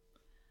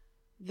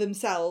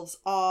themselves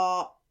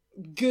are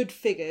good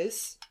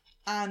figures,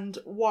 and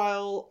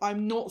while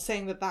I'm not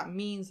saying that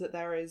means that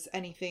there is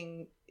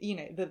anything,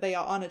 that they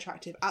are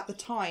unattractive, at the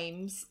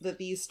times that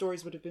these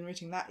stories would have been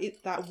written,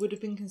 that would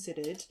have been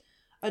considered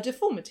a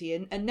deformity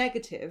and a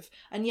negative,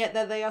 and yet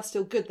that they are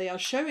still good. They are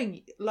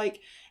showing,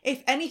 like,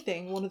 if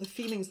anything, one of the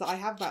feelings that I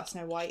have about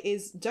Snow White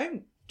is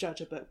don't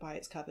judge a book by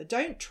its cover.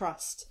 Don't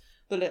trust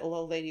the little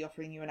old lady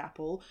offering you an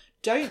apple.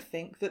 Don't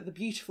think that the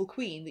beautiful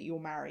queen that you're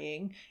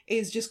marrying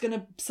is just going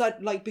to,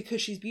 like,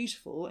 because she's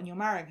beautiful and you're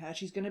marrying her,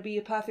 she's going to be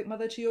a perfect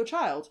mother to your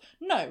child.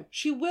 No,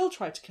 she will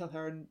try to kill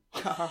her and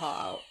cut her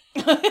heart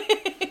out.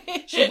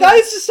 That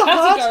is just a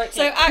hard... Categorically.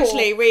 So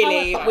actually,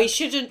 really, However- we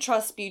shouldn't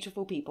trust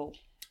beautiful people.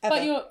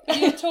 But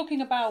you're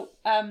talking about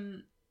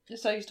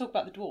so you talk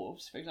about the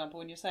dwarves, for example,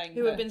 when you're saying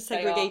Who have that been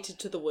they are segregated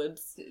to the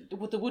woods.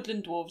 the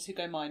woodland dwarves who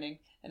go mining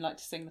and like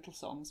to sing little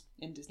songs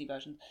in Disney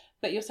version.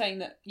 But you're saying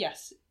that,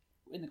 yes,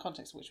 in the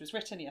context of which it was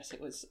written, yes,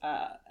 it was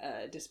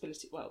a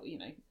disability. Well,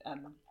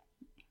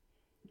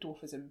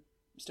 dwarfism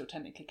still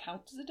technically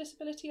counts as a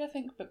disability, I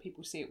think, but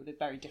people see it with a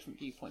very different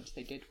viewpoint as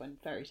they did when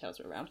fairy tales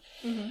were around.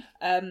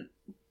 Mm-hmm.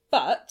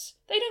 But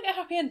they don't get a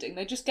happy ending.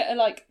 They just get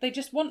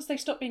once they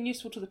stop being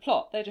useful to the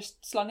plot, they're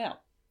just slung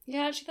out.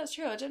 Yeah, actually, that's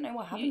true. I don't know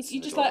what happens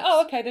You're to the just dwarves. like,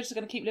 oh, okay, they're just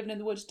going to keep living in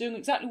the woods, doing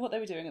exactly what they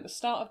were doing at the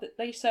start of the...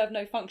 They serve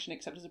no function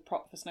except as a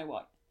prop for Snow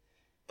White.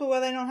 But were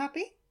they not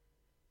happy?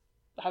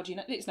 How do you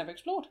know? It's never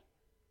explored.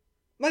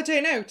 I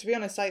don't know, to be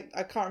honest. I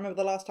can't remember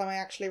the last time I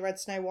actually read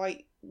Snow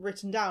White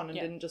written down and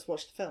Yeah. didn't just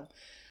watch the film.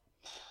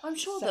 I'm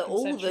sure that 2nd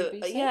all century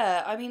the... BC?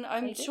 Yeah, I mean,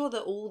 I'm Maybe. sure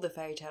that all the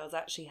fairy tales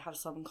actually have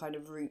some kind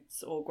of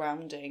roots or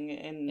grounding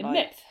in In like...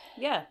 myth.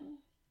 Yeah.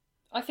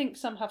 I think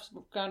some have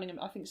grounding in...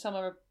 I think some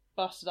are a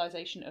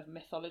bastardisation of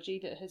mythology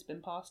that has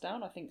been passed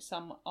down. I think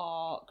some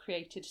are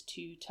created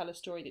to tell a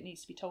story that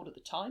needs to be told at the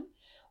time,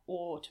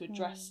 or to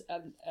address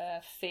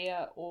a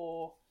fear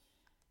or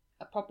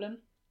a problem.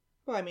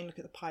 Well, I mean, look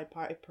at the Pied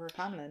Piper of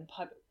Hamelin.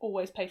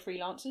 Always pay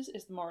freelancers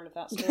is the moral of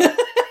that story.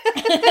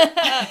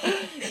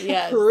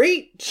 Yes.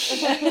 Preach!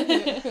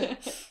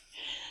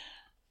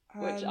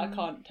 Which I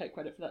can't take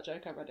credit for that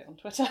joke. I read it on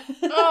Twitter.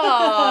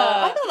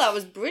 Oh, I thought that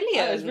was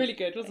brilliant. That was really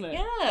good, wasn't it?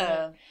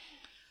 Yeah.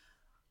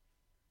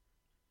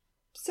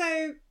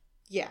 So,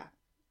 yeah.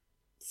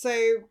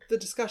 So, the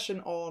discussion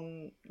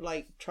on,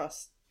 like,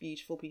 trust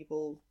beautiful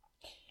people,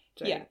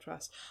 don't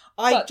trust.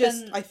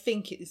 I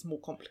think it is more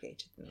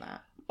complicated than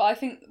that. But I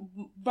think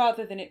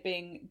rather than it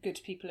being good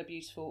people are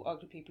beautiful,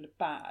 ugly people are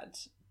bad,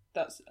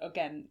 that's,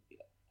 again,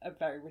 a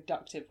very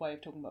reductive way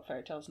of talking about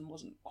fairy tales and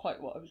wasn't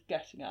quite what I was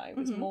getting at. It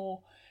was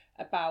more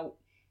about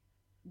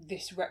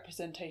this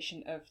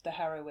representation of the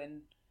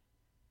heroine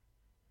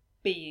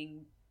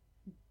being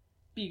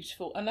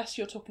beautiful, unless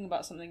you're talking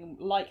about something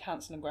like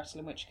Hansel and Gretel,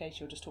 in which case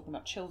you're just talking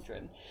about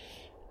children.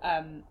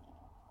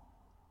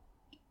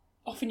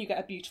 often you get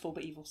a beautiful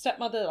but evil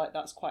stepmother, like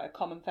that's quite a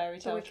common fairy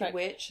The tale Wicked trope.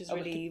 Witch is A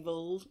really wicked-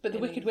 evil. But the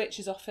Wicked Witch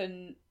is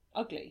often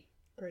ugly.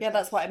 Yeah,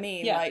 that's what I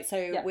mean. Yeah, Like, so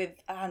yeah. with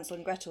Hansel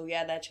and Gretel,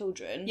 yeah, they're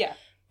children. Yeah.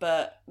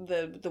 But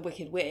the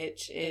Wicked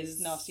Witch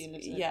Is nasty and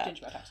lives in a yeah.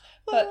 gingerbread house.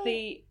 Well- But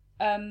the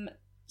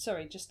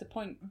sorry, just the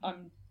point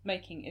I'm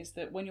making is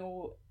that when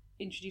you're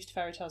introduced to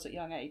fairy tales at a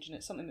young age, and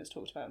it's something that's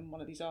talked about in one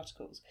of these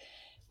articles,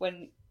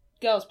 when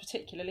girls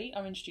particularly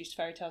are introduced to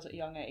fairy tales at a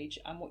young age,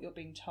 and what you're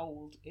being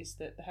told is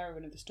that the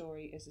heroine of the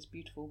story is this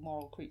beautiful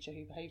moral creature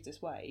who behaves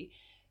this way,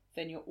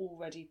 then you're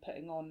already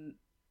putting on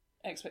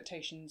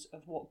expectations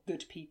of what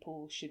good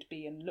people should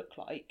be and look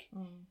like,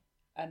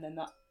 and then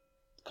that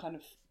kind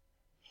of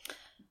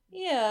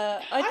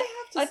Yeah. I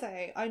have to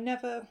say, I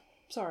never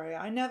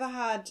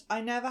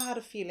had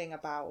a feeling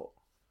about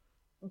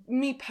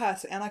me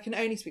personally, and I can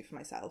only speak for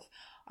myself.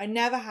 I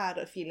never had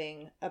a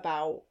feeling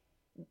about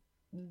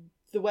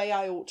the way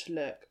I ought to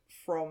look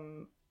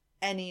from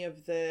any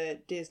of the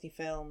Disney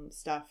film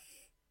stuff.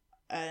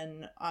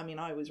 And I mean,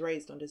 I was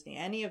raised on Disney.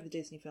 Any of the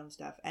Disney film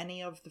stuff,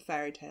 any of the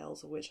fairy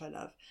tales, of which I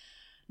love,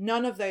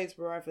 none of those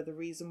were ever the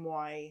reason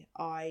why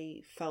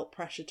I felt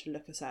pressured to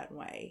look a certain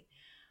way.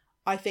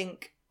 I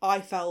think I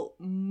felt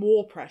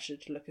more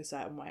pressured to look a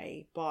certain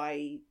way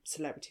by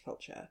celebrity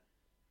culture.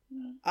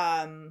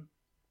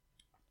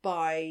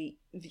 By,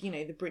 you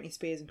know, the Britney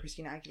Spears and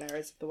Christina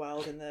Aguileras of the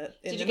world in the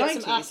 90s. Did you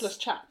get some assless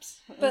chaps?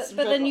 But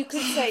then you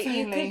could say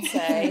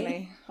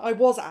Mainly. I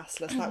was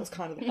assless, that was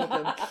kind of the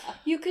problem.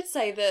 you could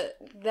say that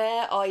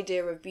their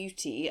idea of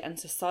beauty and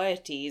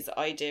society's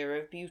idea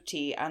of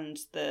beauty and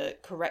the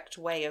correct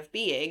way of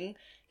being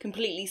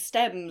completely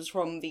stems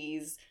from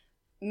these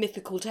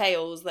mythical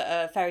tales that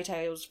are fairy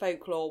tales,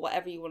 folklore,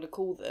 whatever you want to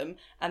call them,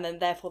 and then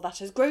therefore that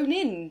has grown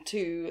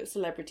into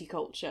celebrity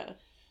culture.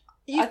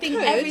 I think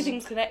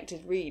everything's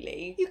connected,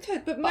 really. You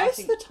could, but I most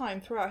think- of the time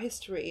throughout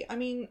history, I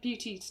mean,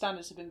 Beauty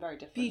standards have been very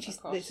different. beauty.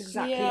 across. That's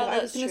exactly Yeah, what I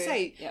was that's going to true.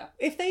 say. Yeah.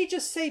 If they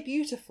just say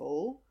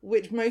beautiful,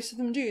 which most of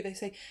them do, they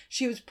say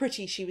she was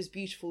pretty, she was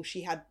beautiful,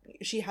 she had.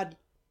 They She had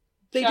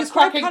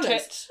describe cracking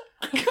colours.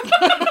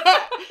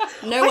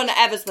 tits. No one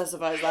ever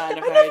specifies that in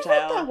a I fairy never read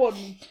that tale.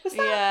 one. Was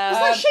that, Yeah. was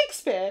that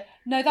Shakespeare?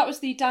 No, that was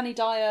the Danny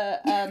Dyer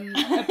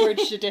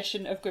abridged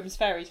edition of Grimm's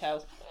Fairy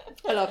Tales.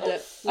 I loved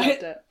it.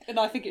 Loved it. And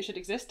I think it should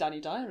exist, Danny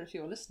Dyer, if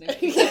you're listening.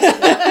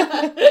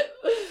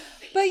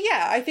 But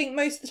yeah, I think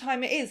most of the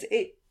time it is.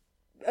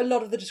 A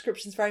lot of the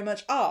descriptions very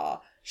much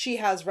are. She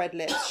has red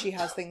lips, she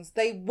has things.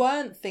 They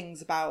weren't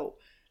things about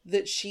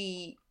that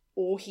she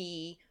or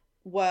he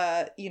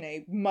were, you know,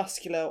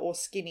 muscular or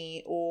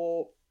skinny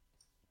or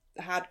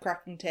had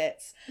cracking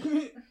tits.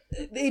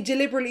 It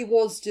deliberately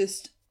was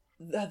just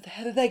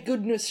their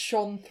goodness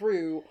shone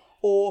through,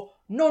 or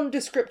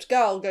nondescript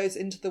girl goes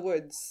into the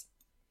woods.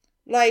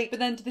 Like, But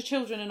then the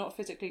children are not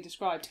physically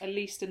described, at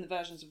least in the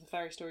versions of the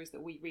fairy stories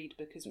that we read,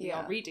 because we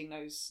are reading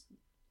those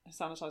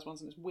sanitised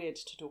ones, and it's weird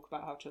to talk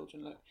about how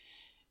children look,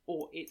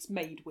 or it's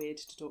made weird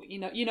to talk. You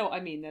know what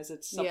I mean? There's a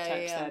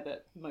subtext there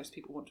that most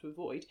people want to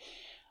avoid,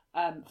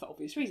 for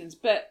obvious reasons.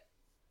 But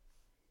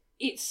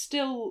it's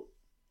still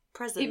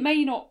Present. It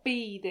may not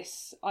be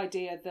this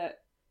idea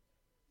that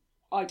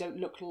I don't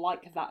look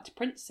like that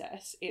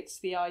princess. It's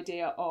the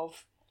idea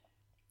of,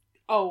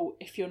 oh,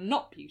 if you're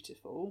not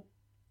beautiful,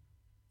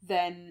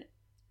 then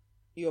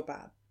you're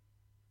bad.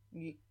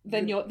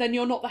 Then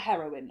you're not the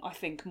heroine. I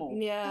think more.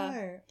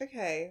 Yeah. Oh,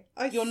 okay.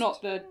 You're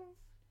not the.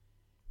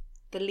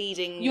 The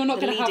leading. You're not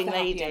the going to have leading the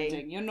lady. happy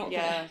ending. You're not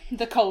Yeah.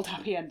 the cold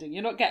happy ending.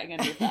 You're not getting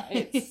any of that.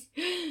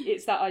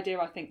 It's that idea,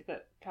 I think,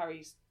 that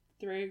carries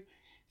through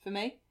for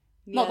me.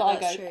 Not that I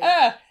that's go, true.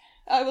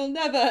 I will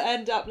never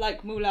end up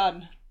like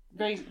Mulan,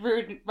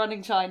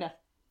 running China,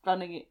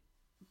 running it.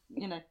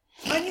 You know.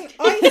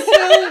 I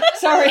still.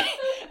 Sorry,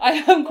 I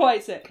am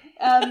quite sick.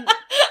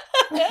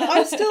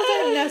 I still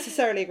don't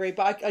necessarily agree,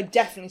 but I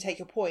definitely take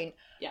your point.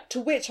 Yeah.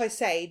 To which I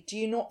say, do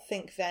you not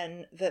think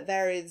then that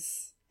there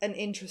is an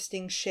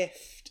interesting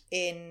shift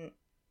in,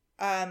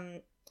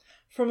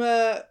 from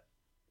a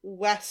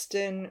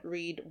Western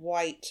read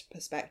white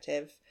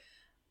perspective?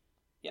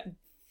 Yeah.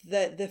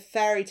 The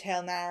fairy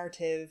tale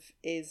narrative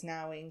is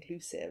now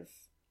inclusive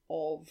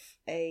of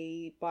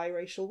a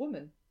biracial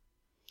woman.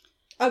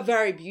 A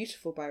very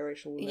beautiful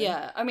biracial woman.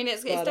 Yeah, I mean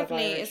it's But a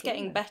definitely biracial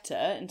getting woman.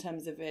 better in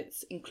terms of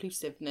its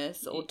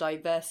inclusiveness or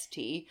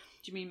diversity.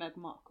 Do you mean Meghan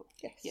Markle?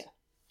 Yes.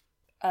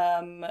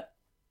 Yeah.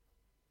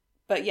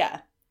 But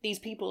yeah, these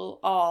people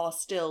are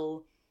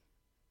still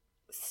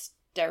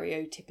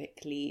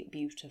stereotypically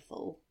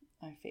beautiful,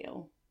 I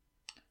feel.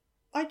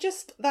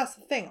 That's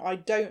the thing. I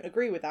don't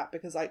agree with that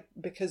because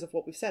of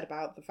what we've said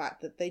about the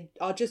fact that they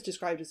are just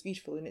described as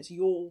beautiful, and it's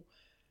your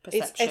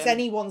Perception. it's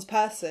anyone's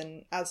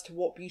person as to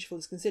what beautiful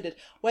is considered.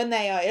 When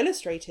they are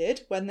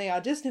illustrated, when they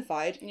are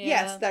Disneyfied,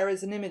 yes, there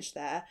is an image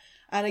there.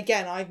 And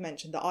again, I've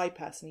mentioned that I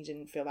personally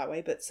didn't feel that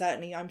way, but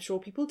certainly I'm sure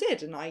people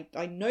did, and I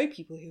know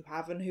people who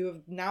have and who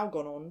have now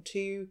gone on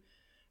to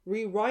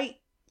rewrite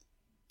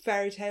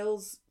fairy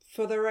tales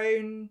for their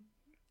own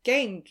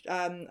gain.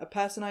 A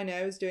person I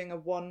know is doing a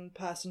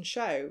one-person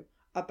show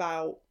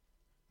about,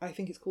 I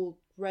think it's called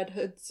Red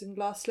Hoods and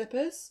Glass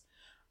Slippers.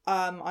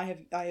 I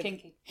have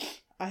Kinky.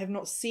 I have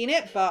not seen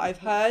it, but I've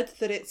heard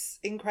that it's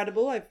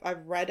incredible.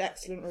 I've read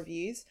excellent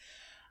reviews,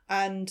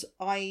 and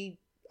I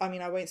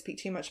mean, I won't speak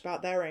too much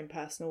about their own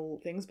personal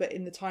things, but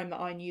in the time that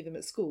I knew them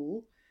at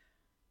school,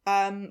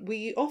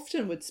 we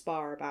often would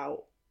spar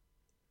about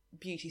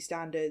beauty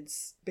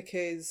standards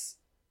because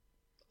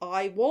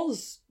I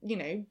was,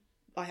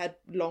 I had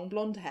long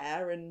blonde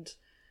hair and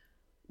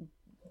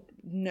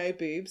no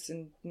boobs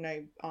and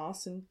no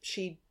arse, and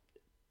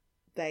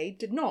they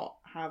did not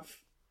have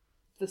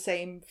the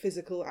same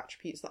physical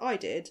attributes that I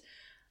did,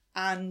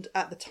 and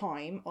at the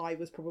time I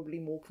was probably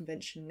more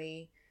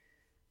conventionally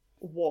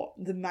what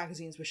the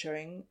magazines were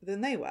showing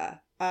than they were,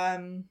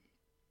 and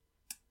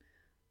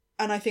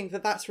I think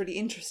that that's really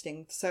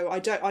interesting. So I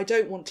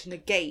don't want to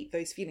negate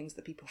those feelings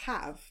that people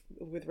have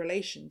with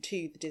relation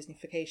to the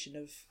Disneyfication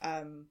of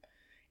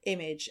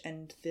image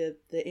and the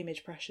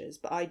image pressures,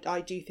 but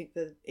I do think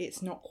that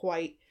it's not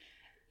quite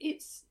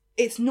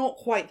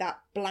that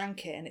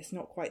blanket, and it's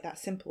not quite that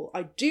simple.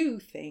 I do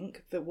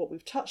think that what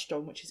we've touched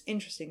on, which is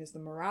interesting, is the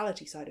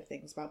morality side of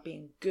things, about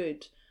being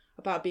good,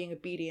 about being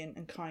obedient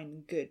and kind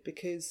and good,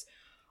 because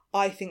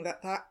I think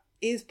that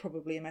is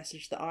probably a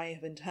message that I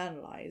have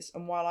internalized.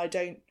 And while I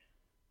don't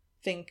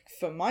think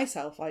for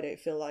myself, I don't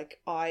feel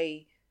like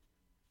I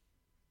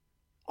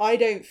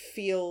don't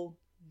feel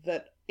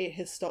that it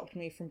has stopped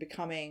me from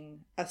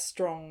becoming a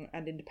strong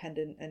and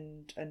independent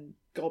and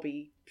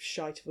gobby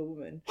shite of a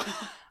woman.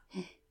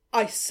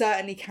 I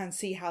certainly can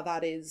see how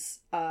that is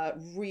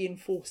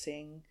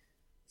reinforcing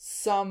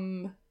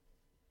some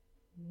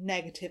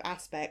negative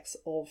aspects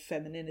of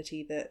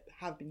femininity that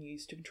have been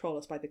used to control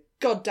us by the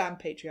goddamn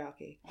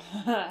patriarchy.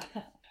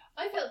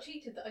 I felt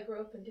cheated that I grew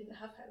up and didn't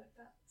have hair like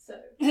that, so...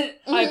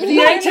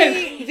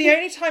 The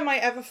only time I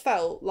ever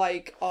felt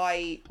like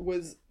I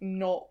was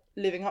not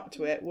living up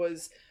to it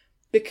was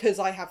because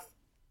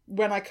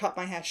when I cut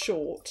my hair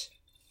short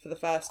for the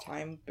first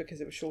time,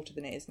 because it was shorter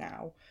than it is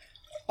now,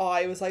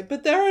 I was like,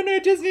 but there are no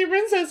Disney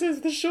princesses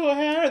with the short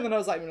hair. And then I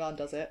was like, Mulan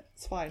does it.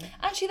 It's fine.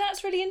 Actually,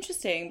 that's really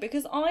interesting,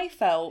 because I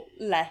felt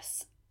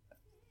less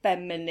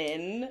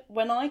feminine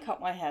when I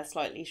cut my hair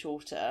slightly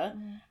shorter.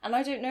 And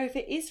I don't know if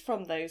it is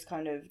from those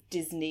kind of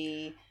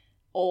Disney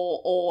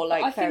or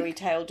like fairy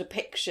tale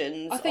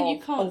depictions. I think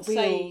you can't of a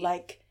real, say...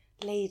 like,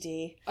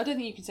 lady. I don't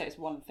think you can say it's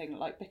one thing,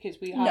 like,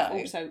 because we have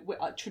also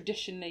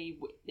traditionally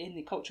in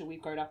the culture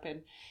we've grown up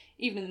in,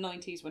 even in the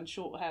 90s when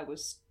short hair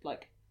was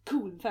like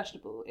cool and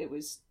fashionable, it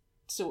was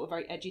sort of a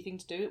very edgy thing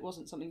to do. It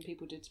wasn't something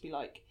people did to be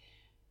like,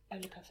 oh,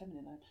 look how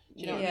feminine I am.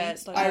 Do you know what I mean?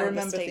 It's like I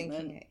remember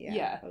thinking it,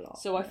 a lot.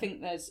 So I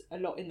think there's a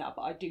lot in that,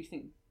 but I do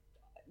think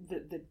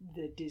that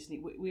the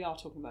Disney, we are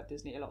talking about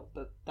Disney a lot,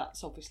 but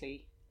that's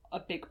obviously a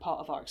big part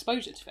of our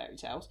exposure to fairy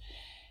tales.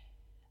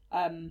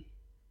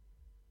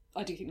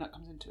 I do think that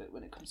comes into it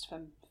when it comes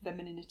to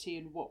femininity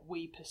and what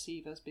we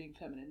perceive as being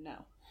feminine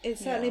now.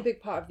 It's certainly a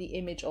big part of the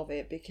image of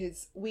it,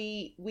 because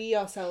we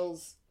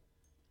ourselves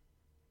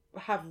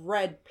have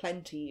read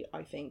plenty,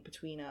 I think,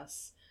 between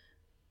us,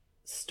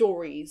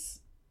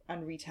 stories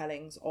and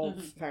retellings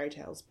of fairy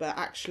tales, but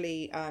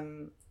actually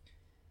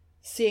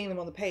seeing them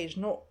on the page,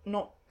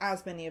 not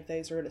as many of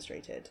those are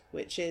illustrated,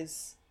 which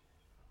is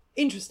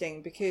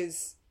interesting,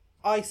 because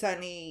I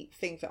certainly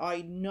think that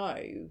I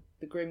know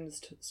the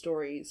Grimm's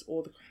stories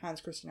or the Hans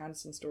Christian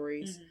Andersen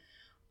stories,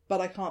 but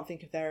I can't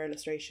think of their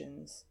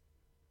illustrations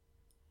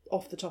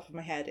off the top of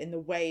my head in the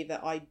way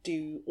that I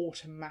do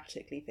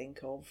automatically think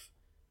of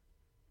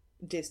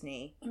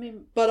Disney. I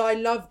mean, but I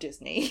love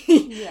Disney.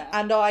 Yeah.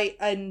 and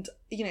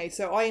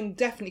so I am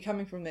definitely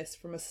coming from this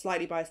from a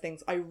slightly biased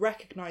things. I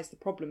recognise the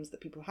problems that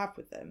people have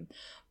with them,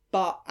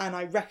 and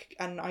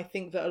I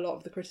think that a lot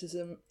of the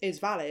criticism is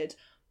valid.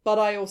 But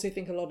I also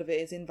think a lot of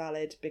it is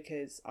invalid,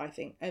 because I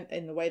think,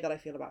 in the way that I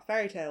feel about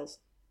fairy tales,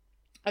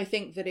 I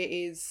think that it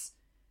is,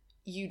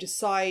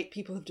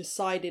 people have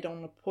decided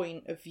on a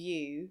point of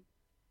view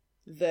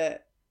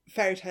that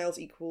fairy tales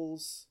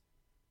equals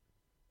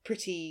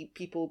pretty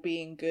people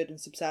being good and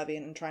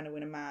subservient and trying to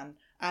win a man,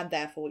 and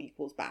therefore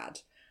equals bad.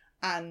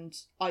 And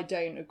I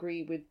don't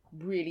agree with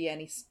really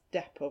any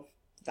step of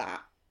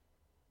that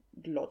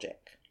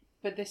logic.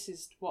 But this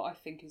is what I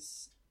think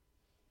is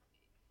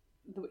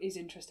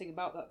interesting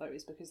about that, though,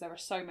 is because there are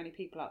so many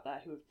people out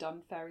there who have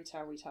done fairy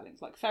tale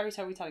retellings. Like, fairy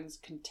tale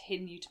retellings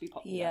continue to be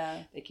popular.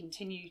 Yeah. They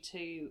continue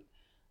to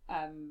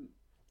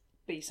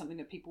be something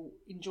that people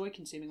enjoy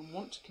consuming and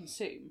want to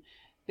consume,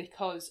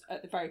 because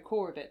at the very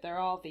core of it, there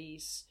are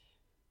these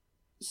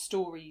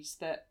stories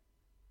that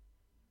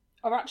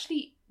are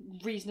actually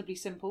reasonably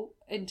simple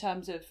in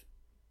terms of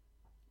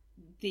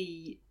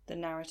the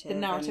narrative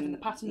and the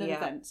pattern of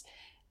events,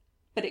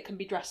 but it can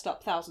be dressed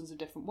up thousands of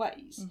different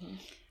ways.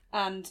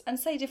 And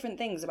say different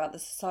things about the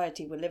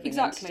society we're living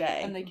in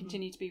today. And they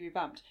continue to be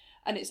revamped.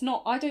 And it's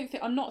not,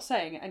 I'm not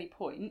saying at any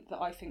point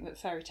that I think that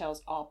fairy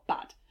tales are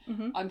bad.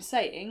 I'm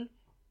saying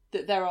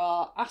that there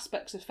are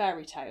aspects of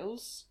fairy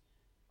tales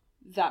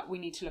that we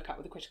need to look at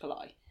with a critical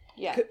eye.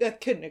 Yeah. I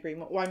couldn't agree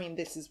more. Well, I mean,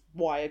 this is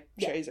why I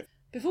chose it.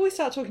 Before we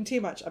start talking too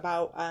much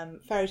about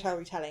fairy tale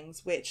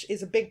retellings, which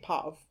is a big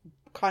part of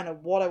kind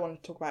of what I wanted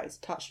to talk about, it's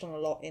touched on a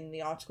lot in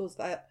the articles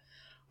that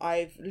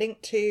I've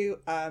linked to.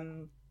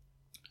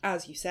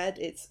 As you said,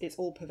 it's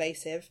all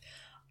pervasive.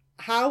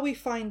 How are we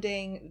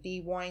finding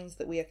the wines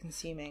that we are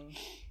consuming?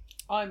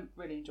 I'm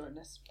really enjoying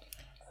this.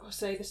 I'll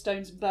say the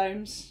Stones and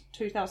Bones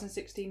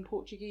 2016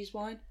 Portuguese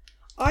wine.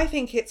 I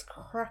think it's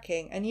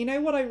cracking, and you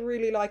know what I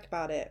really like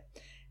about it?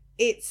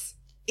 It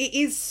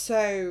is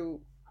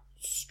so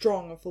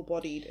strong and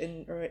full-bodied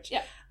and rich.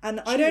 Yeah. And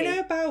Chewy. I don't know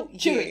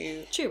about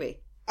you. Chewy.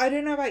 I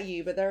don't know about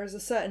you, but there is a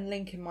certain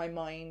link in my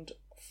mind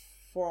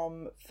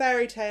from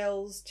fairy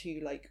tales to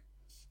like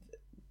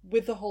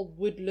with the whole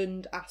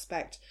woodland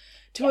aspect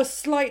to a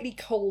slightly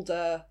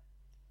colder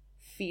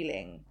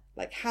feeling.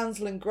 Like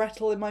Hansel and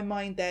Gretel in my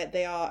mind,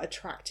 they are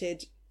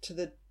attracted to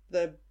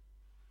the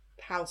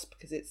house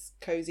because it's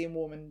cozy and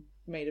warm and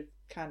made of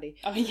candy.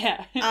 Oh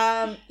yeah.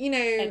 You know,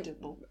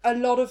 Edible. a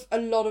lot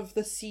of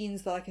the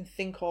scenes that I can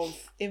think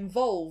of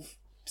involve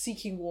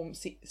seeking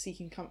warmth,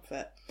 seeking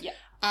comfort. Yeah.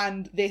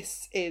 And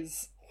this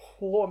is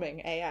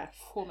warming AF.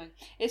 Warming.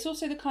 It's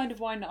also the kind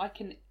of wine that I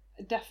can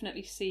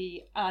definitely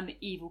see an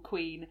evil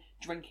queen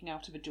drinking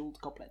out of a jewelled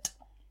goblet.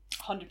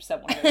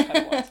 100% one of those kind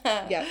of wines.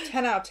 Yeah,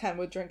 10 out of 10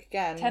 would drink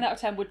again. 10 out of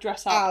 10 would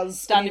dress up, As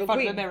stand an in evil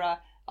front of queen. a mirror,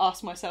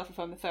 ask myself if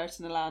I'm the fairest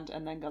in the land,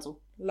 and then guzzle.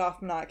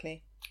 Laugh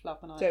maniacally. Love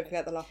my night. Don't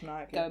forget the laugh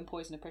maniacally. Go and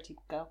poison a pretty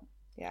girl.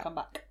 Yeah. Come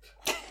back.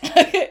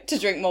 To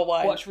drink more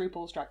wine. Watch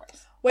RuPaul's Drag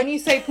Race. When you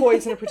say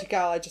poison a pretty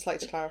girl, I'd just like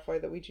to clarify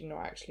that we do not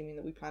actually mean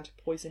that we plan to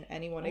poison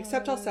anyone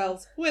except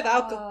ourselves with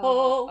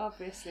alcohol.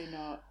 Obviously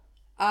not.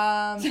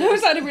 But So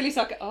was that a really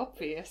suck?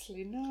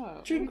 Obviously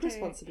not. drink Okay.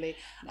 responsibly.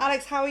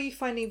 Alex, how are you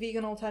finding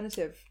vegan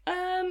alternative?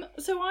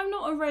 So I'm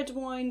not a red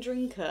wine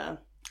drinker.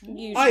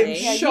 Usually. I am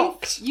Yeah,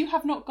 shocked. You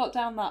have not got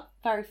down that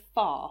very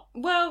far.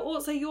 Well,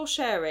 also you're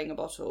sharing a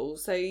bottle,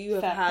 so you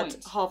have Fair had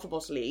point. half a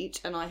bottle each,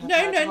 and I have No,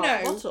 had no,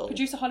 half no. a bottle.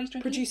 Producer Holly's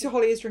drinking. Producer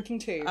Holly is drinking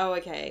too. Oh,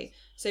 okay.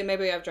 So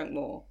maybe I've drunk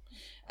more.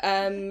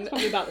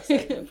 Probably about the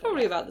same.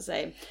 Probably about the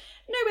same.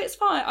 No, it's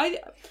fine.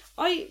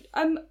 I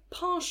am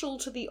partial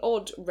to the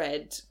odd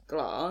red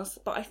glass,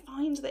 but I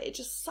find that it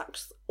just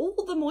sucks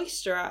all the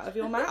moisture out of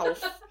your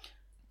mouth.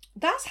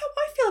 That's how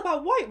I feel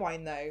about white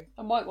wine, though.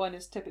 And white wine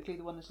is typically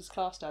the one that is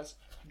classed as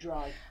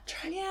dry.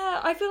 Yeah,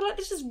 I feel like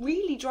this is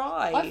really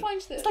dry. I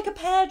find that It's like a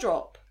pear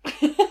drop.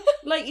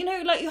 Like, you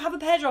know, like you have a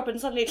pear drop and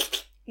suddenly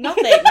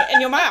nothing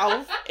in your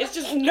mouth. It's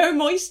just no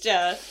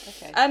moisture.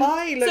 Okay.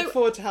 I look so-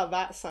 forward to how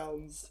that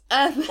sounds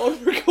Um,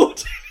 on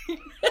recording.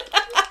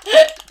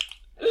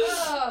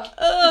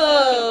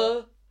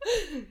 oh.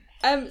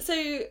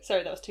 So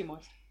Sorry, that was too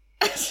moist.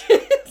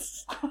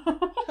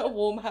 a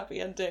warm, happy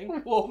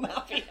ending. Warm,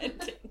 happy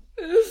ending.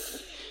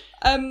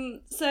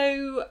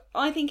 So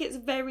I think it's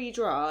very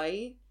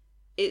dry.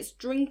 It's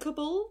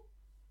drinkable.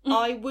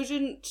 I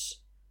wouldn't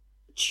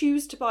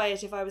choose to buy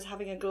it if I was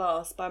having a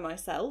glass by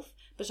myself,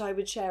 but I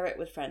would share it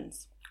with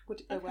friends.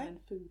 Would it go well Okay. in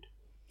food?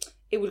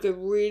 It would go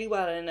really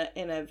well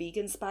in a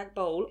vegan spag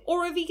bowl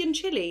or a vegan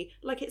chili,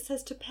 like it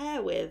says to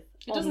pair with.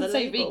 It on doesn't the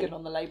say label. vegan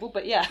on the label,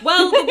 but yeah.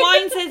 Well, the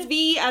wine says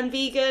V and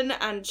vegan,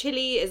 and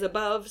chili is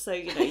above, so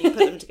you know you put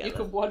them together. You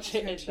can watch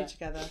it in Two there.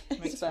 together.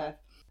 Makes Fair. sense.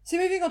 So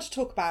moving on to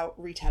talk about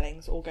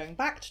retellings, or going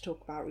back to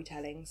talk about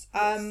retellings.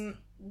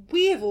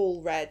 We have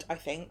all read, I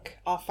think,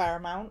 our fair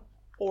amount,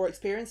 or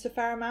experienced a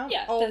fair amount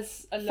Yeah, of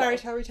there's a lot fairy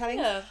of- tale retellings.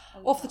 Yeah.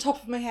 Off the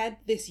top of my head,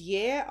 this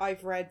year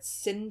I've read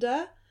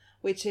Cinder,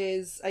 which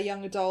is a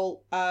young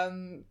adult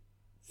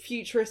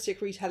futuristic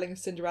retelling of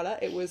Cinderella.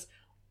 It was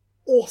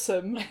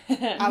awesome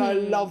and I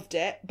loved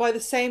it. By the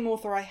same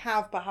author I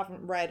have but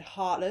haven't read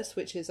Heartless,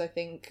 which is I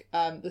think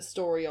the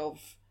story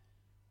of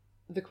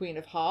the Queen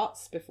of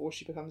Hearts before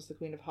she becomes the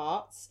Queen of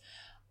Hearts.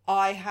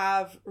 I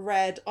have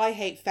read I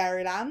Hate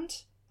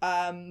Fairyland,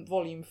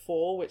 volume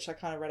 4, which I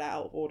kind of read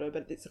out of order,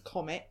 but it's a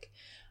comic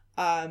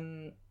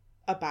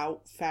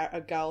about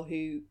a girl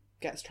who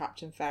gets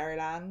trapped in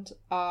fairyland.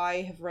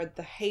 I have read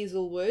The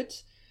Hazelwood,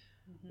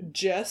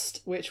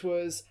 which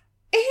was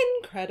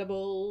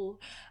incredible,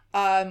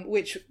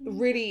 which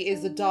really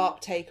is a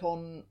dark take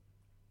on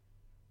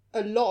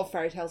a lot of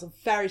fairy tales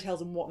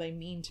and what they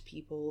mean to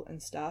people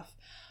and stuff.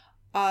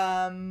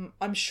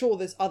 I'm sure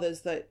there's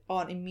others that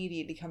aren't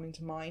immediately coming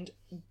to mind.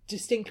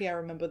 Distinctly, I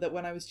remember that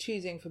when I was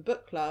choosing for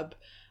book club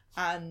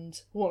and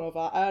one of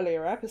our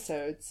earlier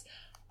episodes,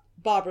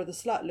 Barbara the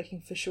Slut, looking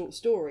for short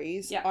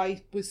stories, Yeah.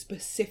 I was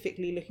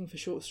specifically looking for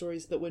short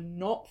stories that were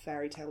not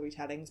fairy tale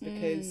retellings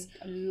because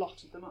A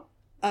lot of them are.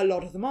 a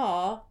lot of them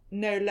are,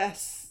 no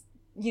less,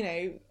 you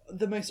know,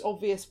 the most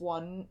obvious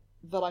one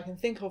that I can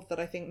think of that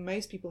I think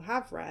most people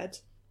have read,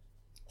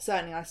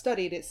 certainly I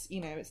studied, it's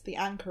the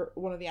anchor,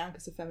 one of the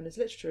anchors of feminist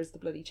literature is The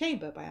Bloody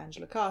Chamber by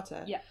Angela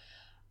Carter. Yeah.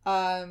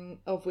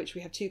 Of which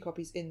we have 2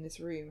 copies in this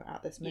room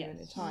at this moment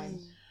in Yes. time.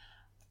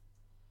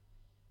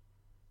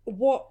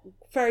 What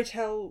fairy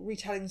tale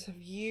retellings have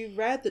you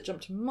read that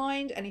jump to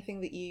mind?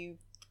 Anything that you...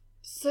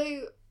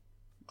 So,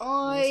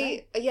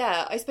 I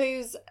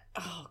suppose,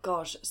 oh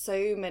gosh,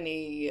 so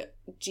many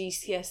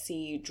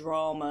GCSE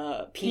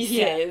drama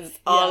pieces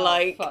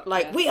are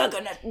we are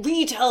gonna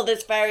retell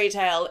this fairy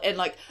tale in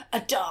like a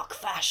dark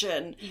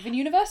fashion. Even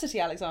university,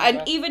 Alexandra.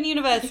 And even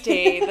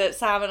university that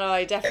Sam and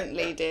I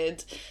definitely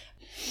did.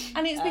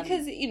 And it's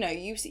because, you know,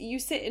 you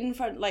sit in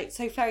front, like,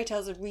 so fairy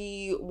tales are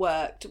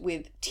reworked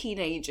with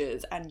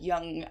teenagers and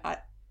young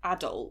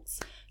adults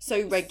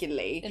so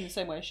regularly. In the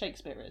same way as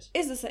Shakespeare is.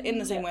 In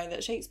the same way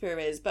that Shakespeare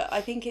is. But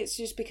I think it's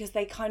just because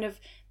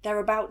they're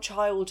about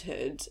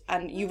childhood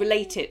and you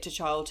relate it to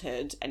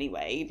childhood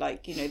anyway.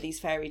 Like, you know, these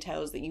fairy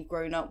tales that you've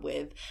grown up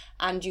with.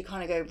 And you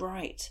kind of go,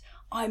 right,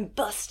 I'm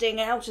busting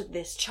out of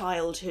this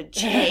childhood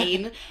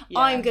chain.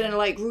 I'm going to,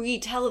 like,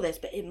 retell this,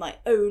 but in my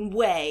own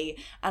way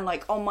and,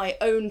 like, on my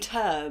own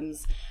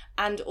terms.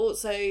 And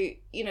also,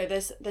 you know,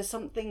 there's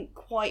something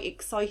quite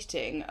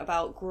exciting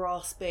about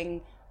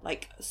grasping,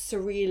 like,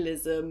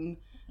 surrealism,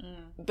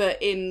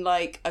 but in,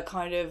 like, a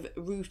kind of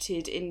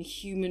rooted in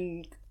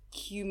human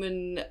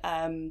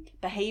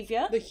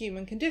behaviour. The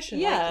human condition.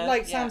 Yeah.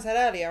 Like Sam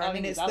said earlier. I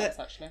mean, it's Alex,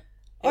 that... actually.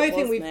 I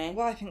think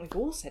we've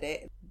all said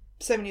it.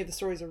 So many of the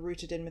stories are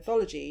rooted in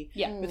mythology.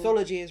 Yeah.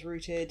 Mythology is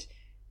rooted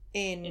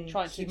in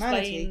trying to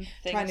humanity,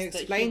 explain trying to things that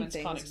explain humans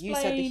things. can't explain. You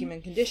said the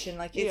human condition.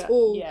 Like it's Yeah.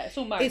 all, it's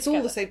all married it's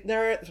all the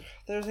together. same.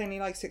 There's only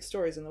like 6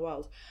 stories in the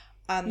world,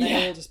 and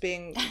they're all just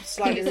being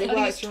slightly I think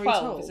it's reworked and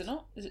 12, retold. is it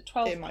not? Is it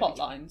 12 It might plot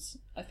be. lines,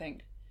 I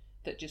think,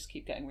 that just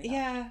keep getting rehashed?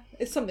 Yeah,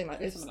 it's something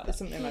like It's this. something like It's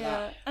that. something like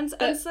that.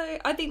 And so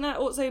I think that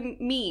also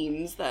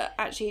means that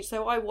actually,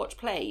 so I watch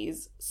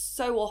plays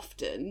so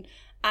often,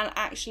 and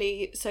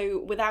actually,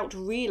 so without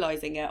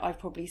realising it, I've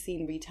probably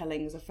seen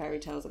retellings of fairy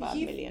tales about a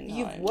million times.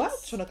 You've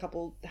worked on a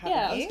couple, haven't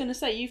Yeah, I you? was going to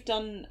say, you've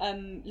done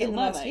Little the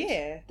last Mermaid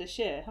year. this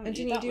year, haven't And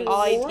you? didn't That you do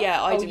was- Aurora?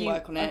 I Oh, didn't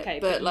work on it, okay,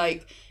 but you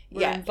like,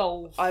 were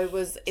involved I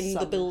was in the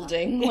somehow.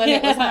 building when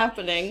it was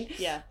happening.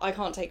 Yeah. I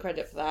can't take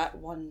credit for that.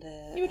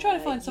 Wonder. You were trying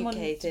to find someone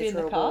UK to be in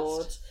the Theatre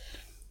Award. cast.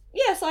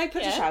 Yes, I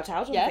put a Yeah. shout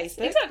out on Yes,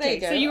 Facebook. exactly. There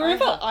you go. So you were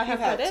involved. I have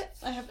You've helped. credit.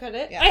 I have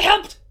credit. Yeah. I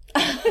helped!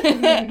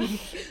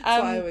 That's what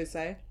I always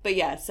say. But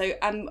yeah, so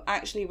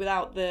actually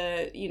without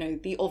the, you know,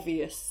 the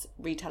obvious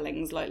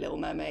retellings like Little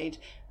Mermaid,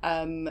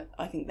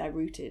 I think they're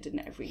rooted in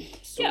every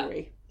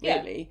story,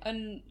 really.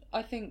 And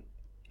I think,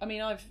 I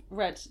mean, I've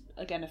read,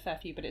 again, a fair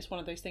few, but it's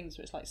one of those things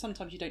where it's like,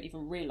 sometimes you don't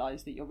even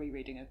realise that you're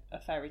rereading a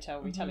fairy tale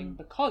retelling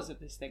because of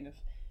this thing of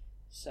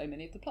so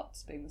many of the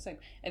plots being the same.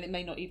 And it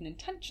may not even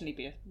intentionally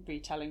be a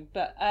retelling,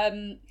 but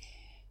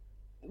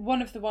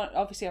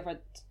obviously I've read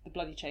The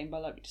Bloody Chamber,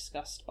 like we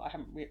discussed, but I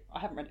haven't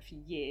read it for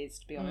years,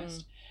 to be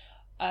honest.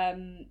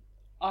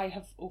 I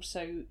have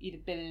also either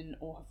been in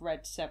or have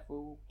read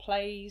several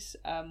plays.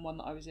 One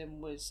that I was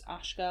in was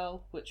Ash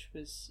Girl, which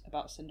was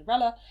about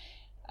Cinderella.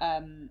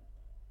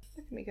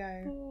 Look at me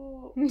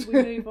go. Before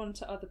we move on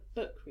to other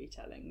book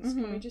retellings,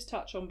 can we just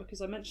touch on,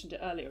 because I mentioned it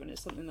earlier and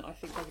it's something that I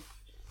think I would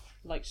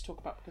like to talk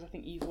about because I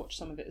think you've watched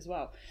some of it as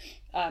well,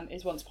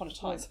 is Once Upon a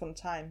Time. Once Upon a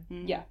Time.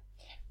 Yeah.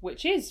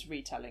 Which is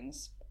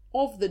retellings.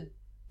 Of the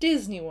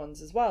Disney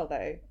ones as well,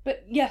 though.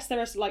 But yes,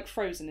 there is, like,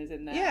 Frozen is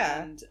in there.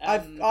 Yeah. And,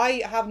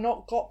 I have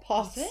not got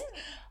past... Is it?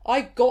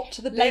 I got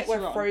to the bit Later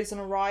where on. Frozen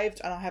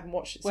arrived and I haven't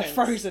watched it We're since.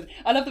 Frozen.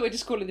 I love that we're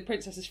just calling the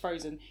princesses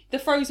Frozen. The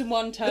Frozen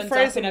one turns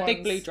Frozen up in a big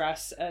ones blue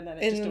dress and then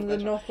it just all In the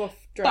goes wrong. knockoff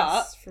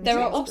dress But from there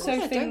are Sainsbury's. also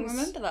I things... don't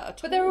remember that at all.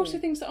 But there are also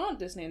things that aren't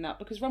Disney in that,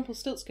 because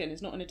Rumpelstiltskin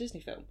is not in a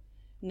Disney film.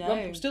 No.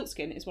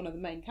 Rumpelstiltskin is one of the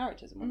main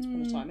characters in Once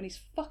Upon a Time, and he's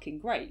fucking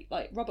great.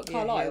 Like, Robert Yeah,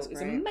 he Carlyle is is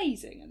great.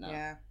 amazing in that.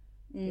 Yeah.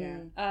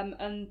 Mm. Yeah.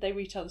 And they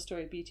retell the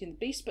story of Beauty and the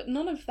Beast, but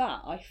none of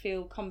that, I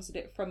feel, comes at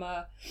it from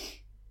a...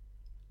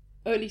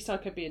 Or at least I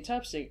could be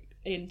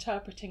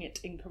interpreting it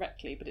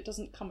incorrectly, but it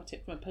doesn't come at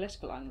it from a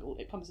political angle.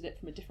 It comes at it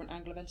from a different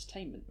angle of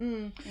entertainment.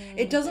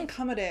 It doesn't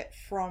come at it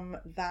from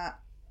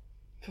that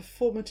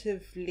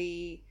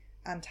performatively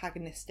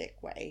antagonistic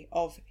way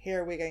of,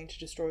 here we're going to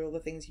destroy all the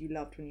things you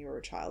loved when you were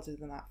a child.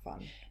 Isn't that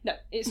fun? No,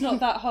 it's not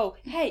that whole,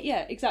 hey,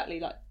 yeah,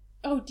 exactly, like,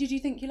 oh, did you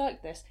think you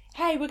liked this?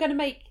 Hey, we're going to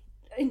make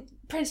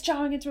Prince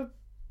Charming into a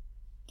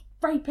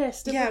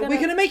rapist. And Yeah, we're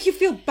going to make you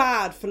feel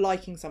bad for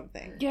liking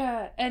something.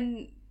 Yeah,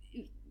 and...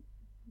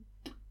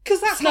 Because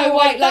that's Snow how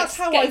White, that's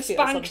like, how I getting feel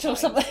spanked or sometimes.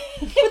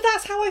 something. But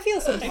that's how I feel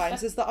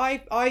sometimes, is that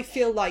I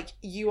feel like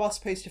you are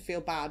supposed to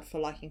feel bad for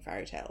liking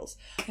fairy tales.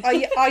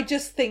 I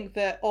just think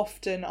that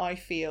often I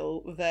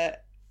feel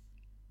that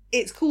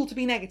it's cool to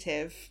be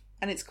negative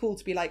and it's cool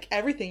to be like,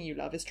 everything you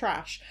love is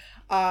trash.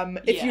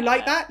 If you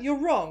like that, you're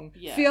wrong.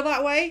 Yeah. Feel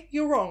that way,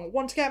 you're wrong.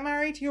 Want to get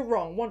married, you're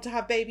wrong. Want to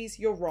have babies,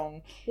 you're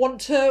wrong.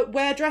 Want to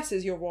wear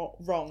dresses, you're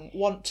wrong.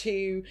 Want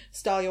to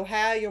style your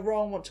hair, you're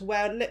wrong. Want to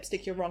wear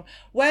lipstick, you're wrong.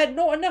 Wear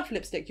not enough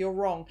lipstick, you're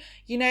wrong.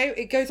 You know,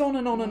 it goes on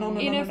and on and on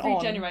and In on and every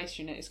on.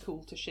 generation, it is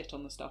cool to shit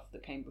on the stuff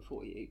that came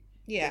before you.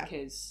 Yeah.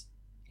 Because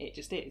it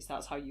just is.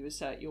 That's how you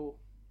assert your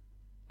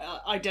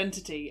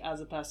identity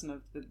as a person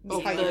of the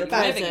Of how the you're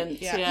about.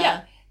 present, Yeah.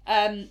 Yeah.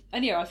 And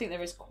yeah, I think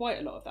there is quite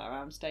a lot of that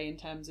around today in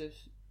terms of,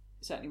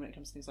 certainly when it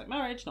comes to things like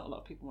marriage, not a lot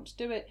of people want to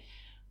do it.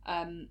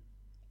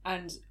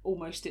 And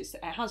almost it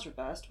has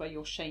reversed, where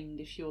you're shamed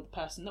if you're the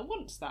person that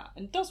wants that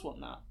and does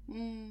want that.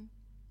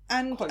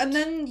 And Quote, and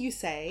then you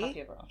say,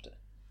 happy ever after.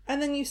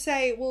 and then you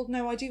say, well,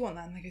 no, I do want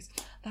that. And they goes,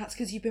 that's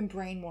because you've been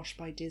brainwashed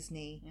by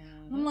Disney.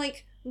 And I'm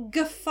like,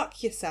 go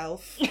fuck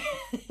yourself.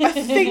 I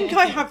think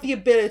I have the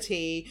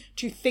ability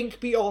to think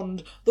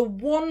beyond the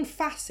one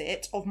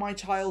facet of my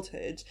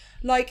childhood.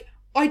 Like,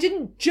 I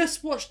didn't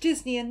just watch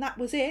Disney and that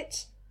was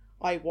it.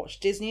 I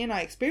watched Disney and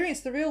I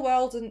experienced the real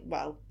world, and,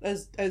 well,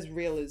 as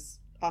real as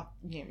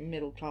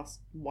middle class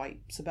white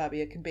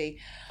suburbia can be.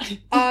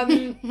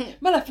 My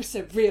life was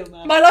so real,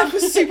 man. My life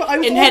was super. I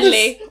was In on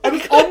Henley. I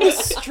was on the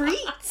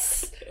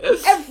streets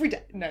every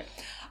day. No,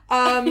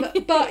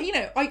 but you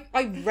know,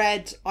 I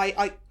read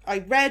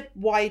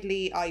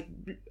widely. I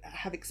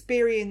have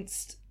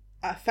experienced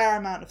a fair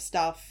amount of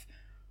stuff.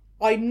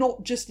 I'm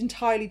not just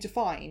entirely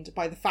defined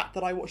by the fact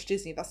that I watch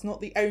Disney. That's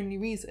not the only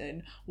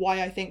reason why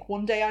I think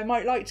one day I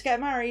might like to get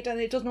married, and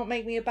it does not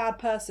make me a bad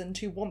person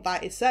to want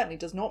that. It certainly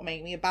does not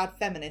make me a bad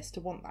feminist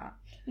to want that.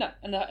 No,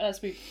 and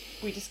as we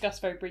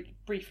discussed very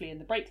briefly in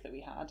the break that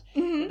we had,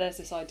 that there's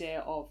this idea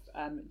of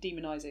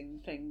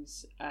demonising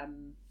things.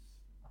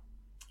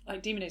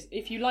 Like demonism,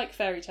 if you like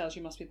fairy tales,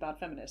 you must be a bad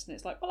feminist. And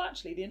it's like, well,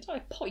 actually, the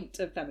entire point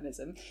of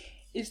feminism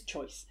is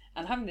choice,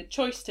 and having the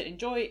choice to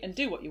enjoy and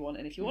do what you want.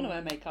 And if you want to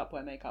wear makeup,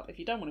 wear makeup. If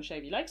you don't want to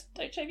shave your legs,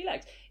 don't shave your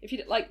legs. If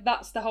you like,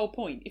 that's the whole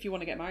point. If you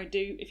want to get married,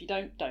 do. If you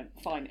don't,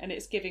 fine. And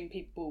it's giving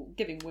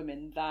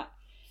women that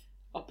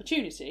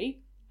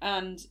opportunity,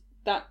 and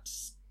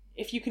that's,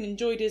 if you can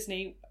enjoy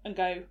Disney and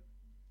go,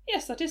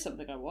 yes, that is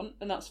something I want,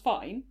 and that's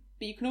fine.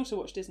 But you can also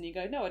watch Disney and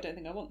go, no, I don't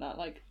think I want that.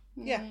 Like,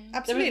 Yeah, there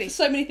absolutely. are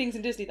so many things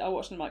in Disney that I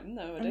watch and I'm like,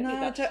 no, I don't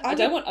need that. I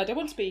don't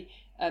want to be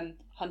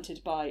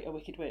hunted by a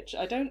wicked witch.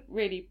 I don't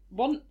really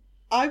want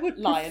I would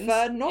lions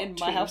prefer not in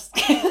to. my house.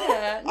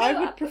 I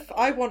would prefer.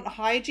 I want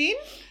hygiene,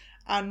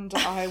 and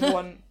I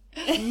want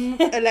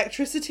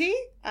electricity,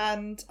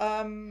 and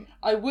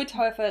I would,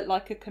 however,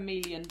 like a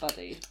chameleon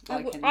buddy.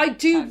 Like in I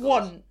do Tangled.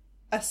 want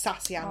a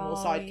sassy animal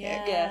sidekick.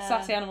 Yeah,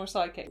 sassy animal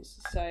sidekicks.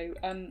 So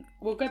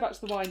we'll go back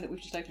to the wine that we've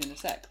just opened in a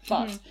sec.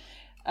 But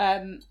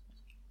the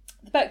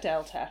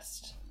Bechdel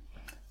test,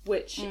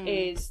 which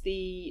is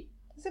the...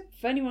 Is it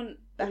for anyone...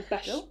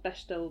 Bechdel?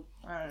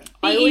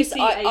 I always say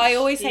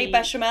BECHD.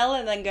 bechamel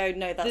and then go,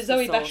 no, that's The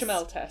Zoe sauce.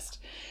 Bechamel test.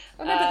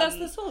 Oh, no, but that's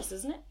the sauce,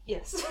 isn't it?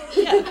 Yes.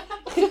 Yeah.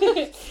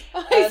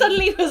 I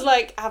suddenly was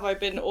like, have I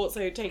been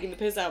also taking the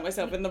piss out of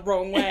myself in the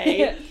wrong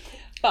way?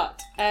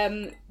 But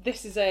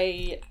this is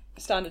a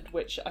standard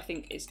which I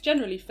think is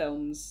generally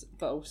films,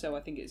 but also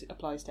I think it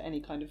applies to any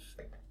kind of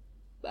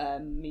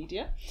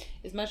media,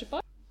 is measured by.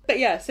 But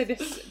yeah, so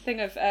this thing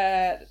of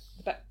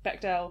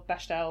Bechdel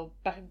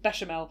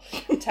Bechamel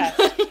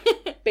test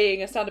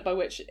being a standard by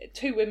which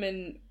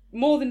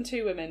more than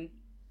two women,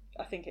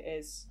 I think it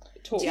is,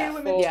 talk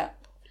for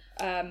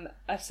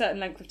a certain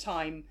length of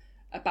time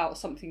about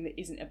something that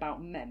isn't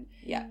about men.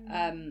 Yeah.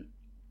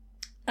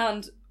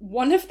 And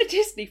one of the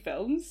Disney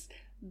films,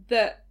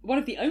 one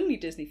of the only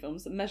Disney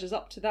films that measures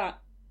up to that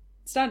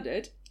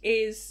standard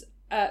is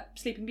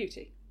Sleeping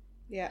Beauty.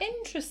 Yeah.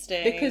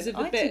 Interesting. Because of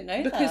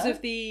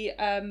the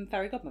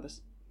fairy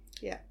godmothers.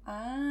 Yeah.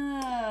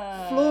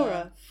 Ah.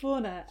 Flora,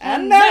 fauna,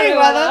 And and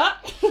Merryweather.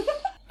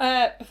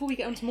 Before we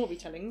get on to more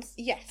retellings,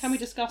 Yes. can we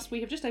discuss,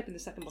 we have just opened the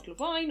second bottle of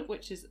wine,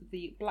 which is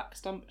the Black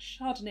Stump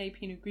Chardonnay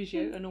Pinot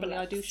Grigio, and normally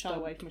I do shy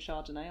away from a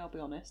Chardonnay, I'll be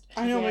honest.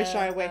 I normally Yeah,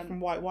 shy away from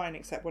white wine,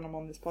 except when I'm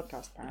on this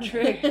podcast, apparently.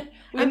 True.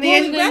 And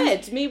Me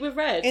the with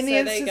red. In the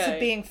so there you instance go. of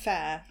being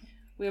fair.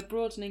 We are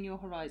broadening your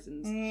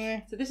horizons.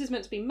 Mm. So this is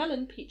meant to be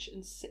melon, peach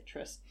and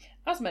citrus.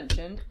 As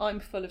mentioned, I'm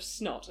full of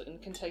snot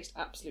and can taste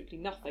absolutely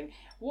nothing.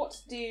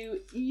 What do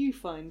you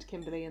find,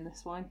 Kimberly, in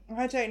this wine?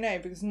 I don't know,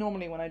 because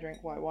normally when I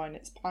drink white wine,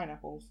 it's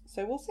pineapples.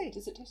 So we'll see.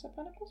 Does it taste like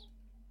pineapples?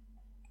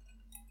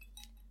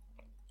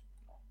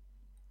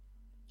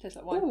 Tastes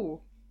like wine.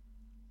 Ooh.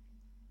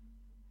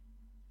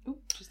 Ooh,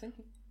 just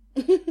thinking.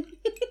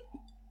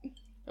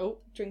 Oh,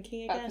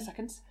 drinking Back again. for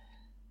seconds.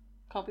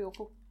 Can't be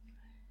awful.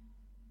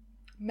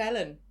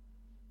 Melon.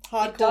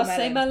 Hardcore It does melon.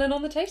 say melon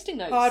on the tasting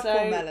notes.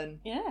 Hardcore so, melon.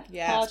 Yeah.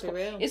 Yeah, let's be hardcore.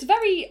 real. It's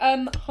very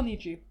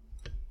honeydew.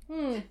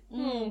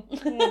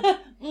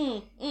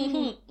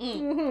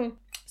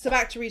 So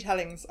back to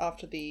retellings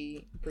after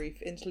the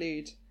brief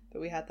interlude that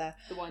we had there.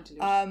 The wine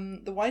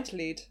delusion. The wine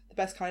interlude, the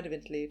best kind of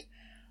interlude.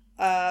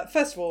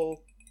 First of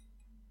all,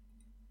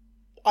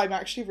 I'm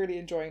actually really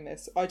enjoying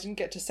this. I didn't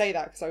get to say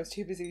that because I was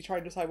too busy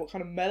trying to decide what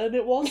kind of melon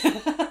it was.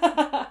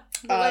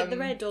 Like the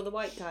red or the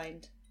white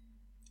kind?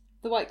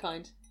 The white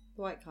kind.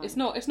 The white kind. It's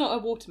not a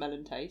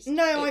watermelon taste.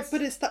 No, It's-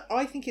 but it's that.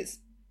 I think it's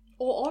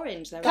Or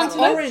orange. that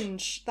Cantaloupe?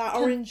 orange, that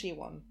orangey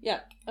one. Yeah.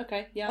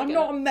 Okay. Yeah. I I'm get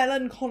not it. a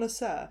melon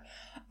connoisseur.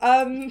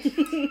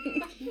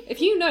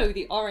 If you know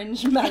the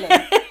orange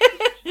melon,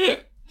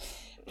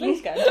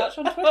 please get in touch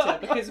on Twitter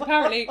because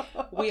apparently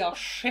we are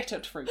shit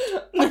at fruit.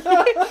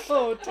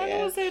 Oh And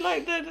dear. also,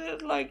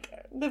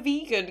 the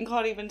vegan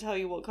can't even tell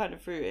you what kind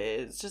of fruit it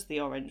is. It's just the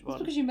orange It's one.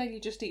 because you mainly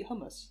just eat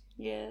hummus.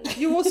 Yeah.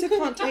 You also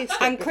can't taste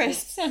it. And because-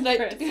 crisps. And Like,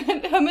 crisps.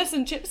 hummus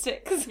and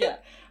chipsticks. Yeah.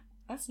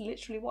 That's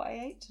literally what I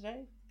ate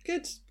today.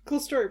 Good. Cool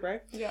story, bro.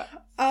 Yeah.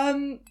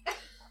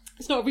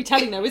 It's not a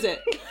retelling though, is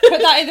it?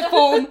 Put that in the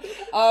form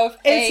of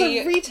It's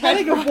a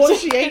retelling of what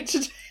she ate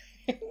today.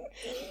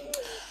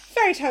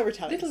 Fairy tale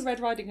retelling. Little Red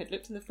Riding Hood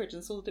looked in the fridge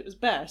and saw that it was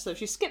bare, so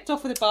she skipped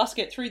off with a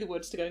basket through the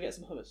woods to go and get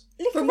some hummus.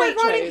 Little Red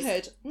Riding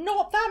Hood.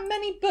 Not that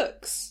many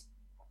books.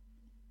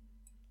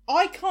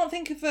 I can't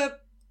think of a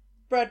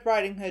Red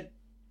Riding Hood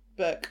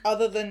book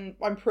other than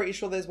I'm pretty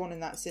sure there's one in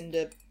that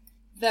Cinder.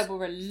 There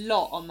were a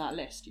lot on that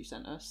list you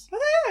sent us. Were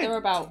there? There were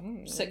about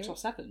 6 or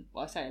 7.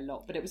 Well, I say a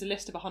lot, but it was a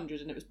list of 100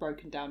 and it was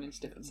broken down into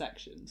different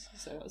sections.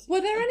 So it was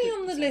Were there a any good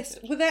on the list?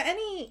 percentage. Were there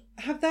any?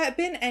 Have there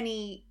been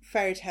any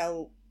fairy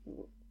tale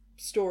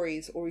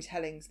stories or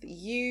retellings that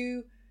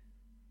you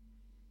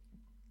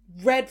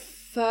read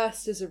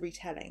first as a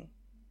retelling?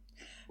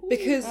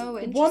 Because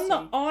one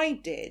that I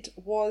did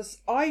was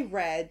I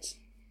read.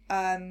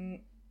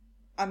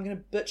 I'm going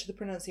to butcher the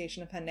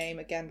pronunciation of her name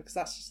again because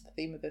that's just the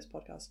theme of this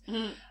podcast.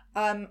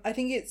 I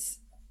think it's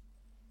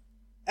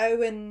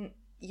Yoan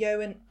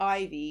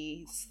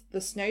Ivy's The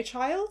Snow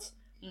Child.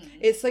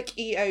 It's like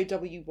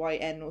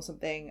Eowyn or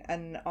something,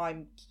 and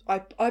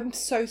I'm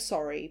so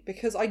sorry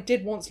because I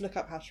did once look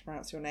up how to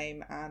pronounce your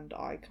name and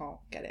I can't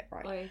get it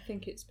right. I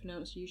think it's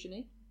pronounced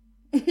usually.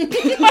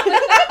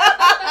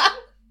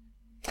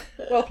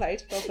 Well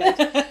played.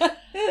 Callback.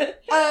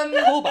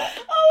 Oh,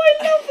 I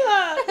love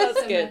that.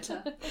 That's good.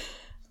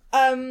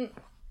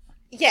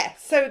 Yeah,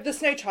 so The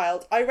Snow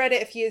Child, I read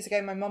it a few years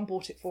ago. My mum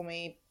bought it for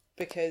me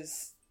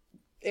because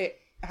it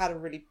had a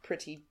really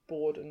pretty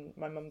board and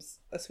my mum's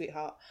a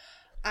sweetheart.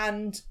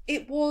 And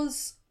I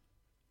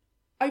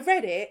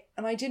read it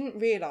and I didn't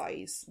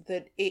realise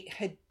that it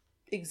had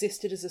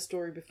existed as a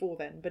story before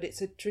then, but it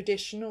is a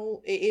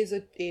traditional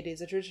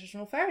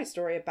fairy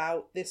story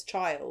about this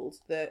child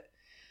that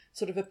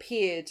sort of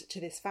appeared to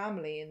this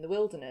family in the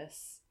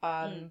wilderness,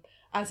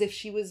 as if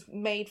she was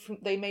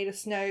they made a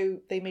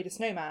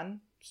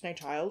snowman, snow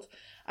child,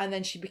 and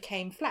then she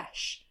became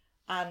flesh,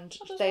 and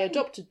they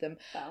adopted them.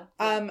 Wow.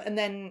 And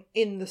then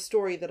in the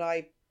story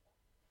that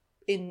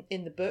in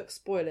the book,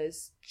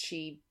 spoilers,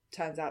 she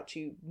turns out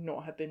to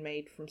not have been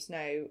made from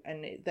snow,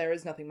 and there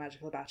is nothing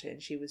magical about it,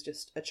 and she was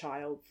just a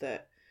child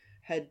that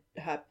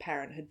her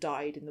parent had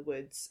died in the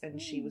woods,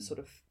 and she was sort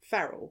of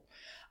feral.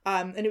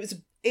 And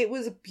it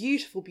was a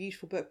beautiful,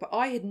 beautiful book, but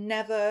I had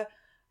never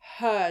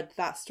heard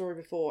that story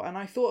before, and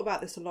I thought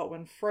about this a lot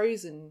when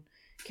Frozen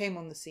came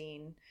on the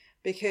scene,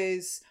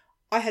 because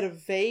I had a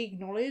vague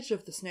knowledge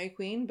of the Snow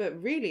Queen,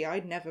 but really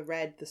I'd never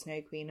read the Snow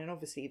Queen, and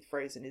obviously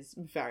Frozen is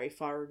very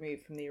far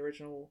removed from the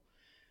original,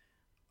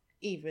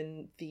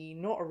 even the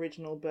not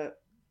original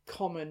but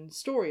common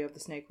story of the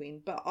Snow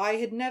Queen, but I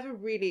had never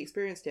really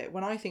experienced it.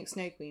 When I think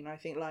Snow Queen, I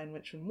think Lion,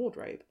 Witch and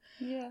Wardrobe,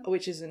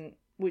 which isn't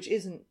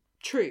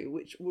true,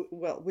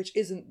 which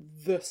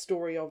isn't the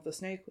story of the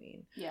Snow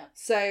Queen. Yeah.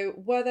 So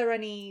were there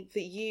any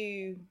that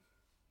you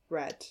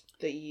read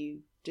that you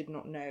did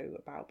not know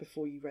about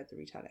before you read the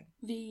retelling?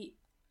 The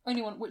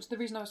only one, which the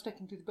reason I was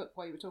flicking through the book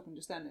while you were talking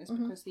just then, is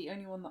because the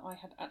only one that I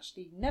had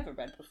actually never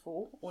read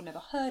before, or never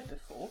heard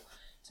before,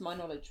 to my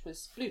knowledge,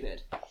 was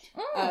Bluebeard.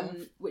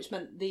 Which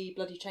meant The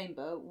Bloody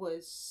Chamber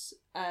was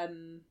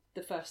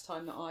the first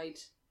time that I'd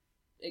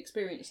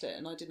experienced it,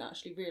 and I didn't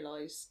actually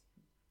realise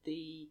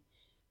the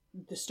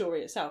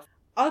story itself.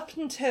 Up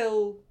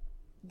until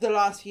the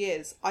last few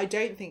years, I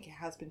don't think it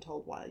has been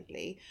told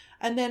widely.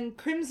 And then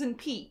Crimson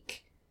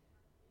Peak,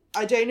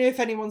 I don't know if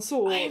anyone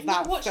saw I have that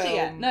not watched film it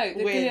yet. No,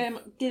 the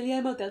with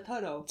Guillermo del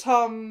Toro.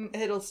 Tom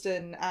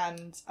Hiddleston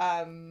and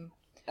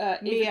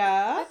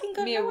Mia. I think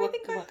I have.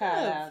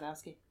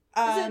 Wachowski.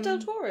 Is it a Del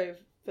Toro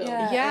film?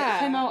 Yeah. It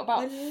came out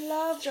about I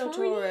love Del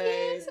 3 Toro.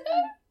 years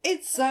ago.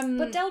 It's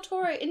But Del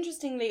Toro,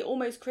 interestingly,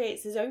 almost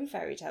creates his own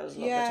fairy tales a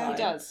lot of the time. He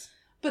does.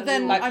 But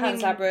then, like I Pan's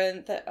mean,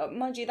 Labyrinth,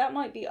 mind you, that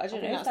might be, I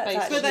don't think know if that's that's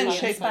based actually but then in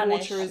Shape of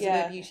Spanish. Water is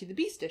yeah. a Beauty and the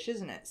Beast-ish,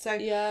 isn't it? So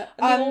Yeah,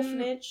 and The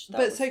Orphanage. that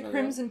but was so another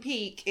Crimson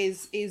Peak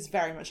is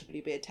very much a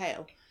Bluebeard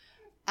tale,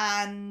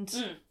 and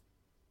one.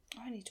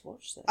 I need to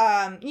watch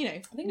that. you know,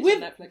 I think it's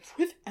with on Netflix.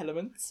 with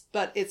elements,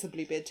 but it's a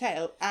Bluebeard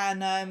tale,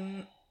 and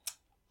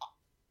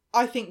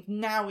I think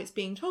now it's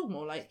being told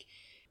more. Like,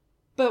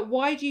 but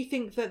why do you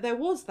think that there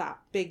was that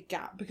big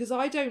gap? Because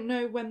I don't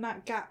know when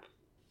that gap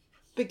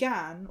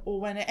began or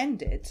when it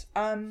ended.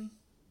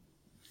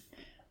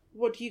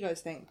 What do you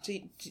guys think? Do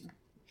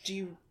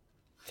you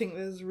think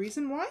there's a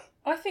reason why?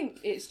 I think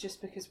it's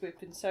just because we've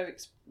been so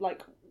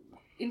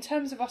in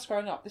terms of us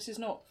growing up, this is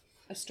not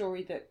a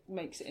story that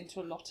makes it into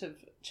a lot of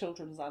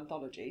children's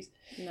anthologies.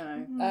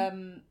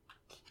 No.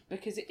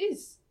 Because it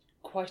is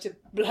quite a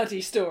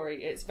bloody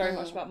story. It's very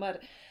much about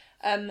murder.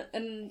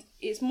 And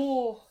it's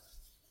more...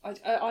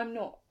 I'm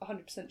not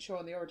 100% sure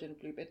on the origin of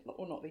Bluebeard,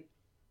 or not the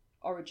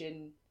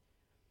origin...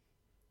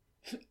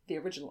 the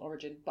original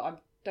origin, but I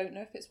don't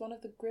know if it's one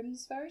of the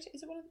Grimm's fairy tales.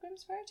 Is it one of the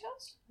Grimm's fairy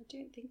tales? I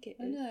don't think it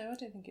is. No, I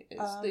don't think it is.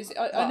 well,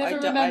 I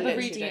never I remember literally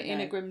reading it don't in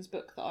a know. Grimm's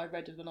book that I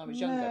read when I was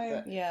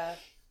younger. But Yeah.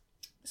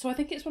 so I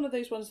think it's one of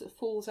those ones that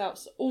falls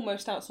out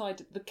almost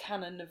outside the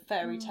canon of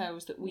fairy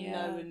tales that we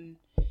know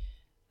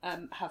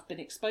have been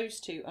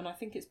exposed to, and I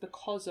think it's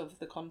because of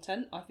the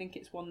content. I think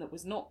it's one that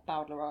was not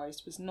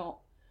Bowdlerised, was not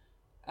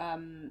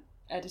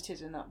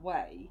edited in that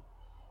way.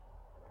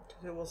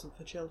 Because it wasn't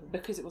for children.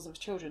 Because it wasn't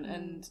for children.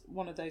 And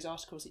one of those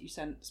articles that you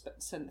sent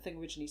the thing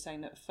originally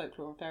saying that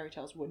folklore and fairy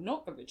tales were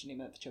not originally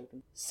meant for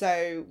children.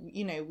 So,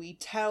 we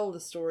tell the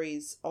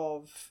stories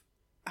of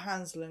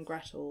Hansel and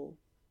Gretel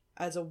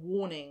as a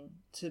warning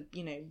to,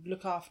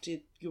 look after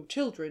your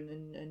children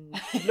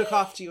and look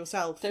after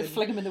yourself. Don't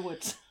fling them in the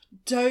woods.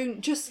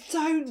 Don't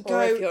Or go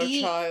if you're a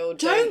eat. child,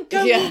 Don't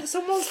go yeah. eat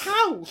someone's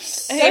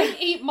house. Don't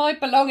eat my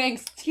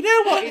belongings. You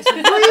know what? It's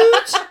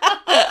rude.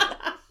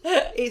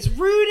 It's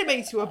rude. It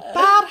makes you a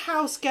bad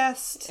house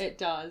guest. It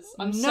does.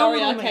 I'm No sorry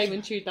one I will came make-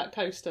 and chewed that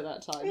coaster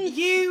that time.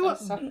 You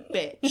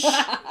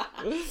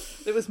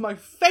bitch. It was my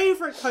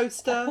favourite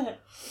coaster.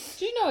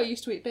 Do you know I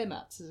used to eat beer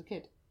mats as a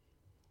kid?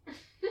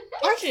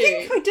 I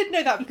think I did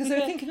know that because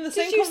I think in the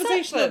same you suck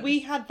conversation that them? we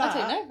had that. I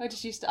don't know.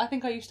 I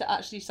think I used to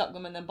actually suck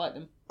them and then bite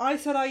them. I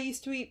said I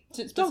used to eat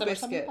Since dog so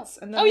much time biscuits, passed.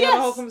 and then Oh, we had a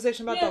yes! whole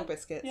conversation about Yeah. dog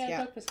biscuits. Yeah.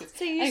 Dog biscuits.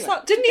 So you Anyway,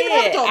 sucked didn't even have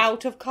a beer dog.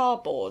 out of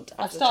cardboard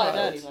I as a started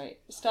child. early, mate.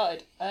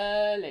 Started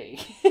early.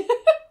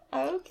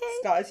 Okay.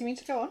 Guys, you mean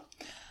to go on?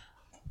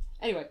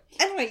 Anyway,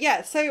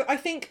 Yeah. So I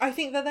think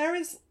that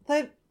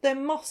there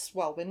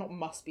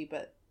must be,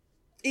 but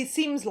it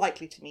seems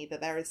likely to me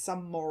that there is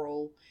some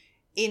moral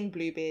in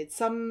Bluebeard.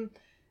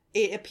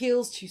 It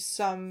appeals to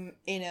some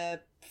inner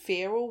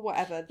fear or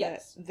whatever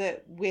Yes.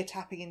 that we're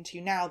tapping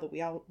into now that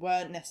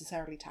weren't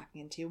necessarily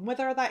tapping into, and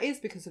whether that is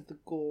because of the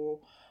gore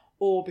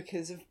or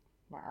because of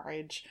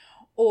marriage,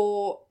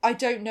 or I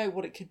don't know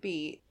what it could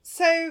be.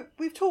 So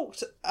we've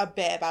talked a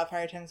bit about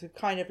fairy tales. We've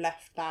kind of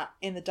left that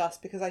in the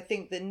dust because I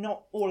think that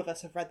not all of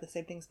us have read the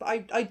same things, but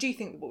I do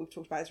think that what we've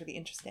talked about is really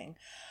interesting.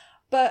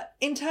 But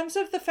in terms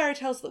of the fairy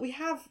tales that we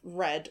have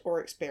read or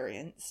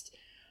experienced,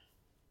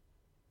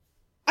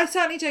 I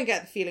certainly don't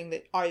get the feeling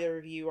that either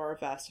of you are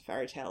averse to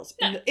fairy tales.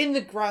 No. In the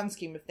grand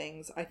scheme of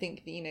things, I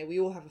think that, we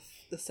all have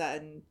a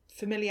certain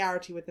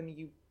familiarity with them.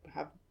 You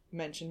have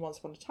mentioned Once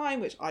Upon a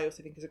Time, which I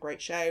also think is a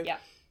great show. Yeah.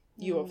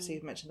 You obviously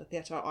have mentioned the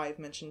theatre. I've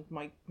mentioned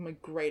my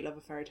great love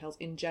of fairy tales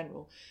in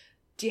general.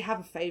 Do you have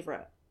a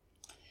favourite?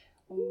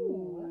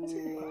 ooh, that's a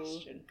good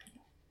question.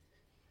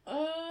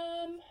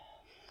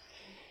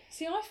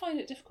 See, I find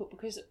it difficult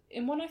because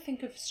when I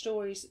think of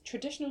stories,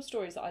 traditional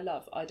stories that I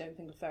love, I don't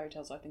think of fairy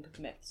tales. I think of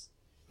myths.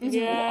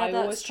 Yeah, I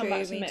that's always come true,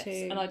 back to me myths,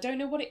 too. and I don't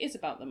know what it is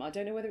about them. I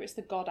don't know whether it's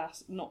the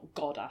not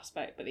God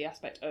aspect, but the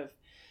aspect of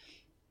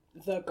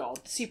the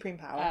gods, Supreme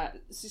power.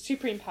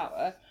 supreme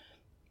power.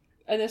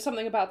 And there's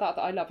something about that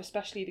I love,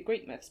 especially the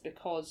Greek myths,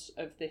 because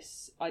of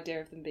this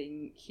idea of them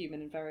being human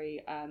and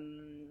very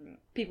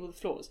people with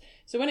flaws.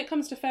 So when it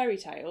comes to fairy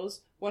tales,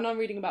 when I'm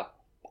reading about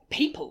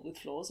people with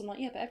flaws, I'm like,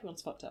 yeah, but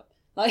everyone's fucked up.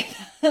 Like,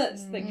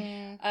 that's the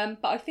thing.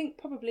 But I think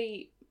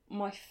probably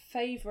my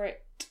favourite...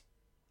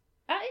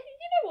 you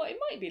know what? It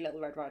might be Little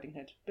Red Riding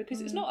Hood,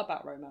 because it's not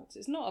about romance.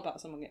 It's not about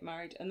someone getting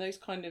married. And those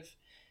kind of...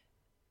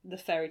 The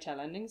fairy tale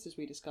endings, as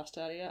we discussed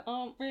earlier,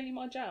 aren't really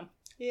my jam.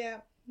 Yeah.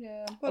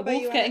 What A about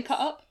wolf you, getting Alex? cut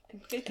up?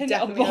 Can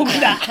get on Definitely board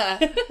with not.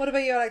 that. What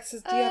about you,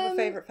 Alexis? Do you have a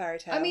favourite fairy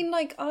tale? I mean,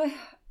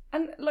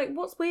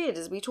 what's weird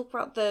is we talk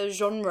about the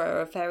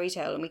genre of fairy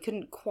tale and we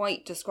couldn't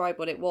quite describe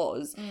what it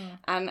was.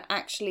 And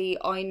actually,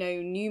 I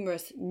know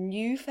numerous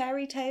new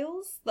fairy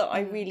tales that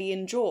I really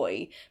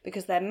enjoy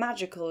because they're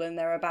magical and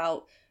they're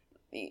about,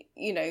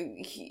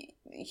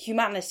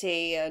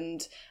 humanity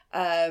and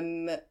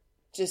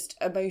just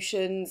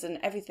emotions and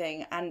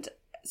everything. And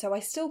so I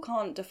still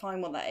can't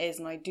define what that is,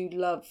 and I do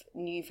love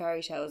new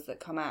fairy tales that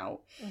come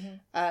out.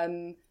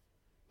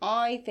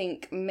 I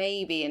think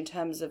maybe in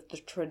terms of the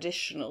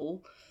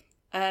traditional,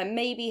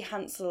 maybe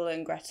Hansel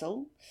and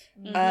Gretel.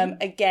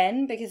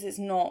 Again, because it's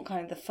not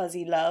kind of the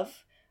fuzzy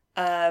love,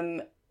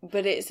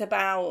 but it's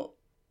about,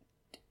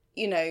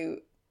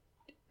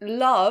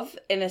 love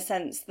in a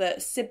sense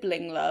that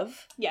sibling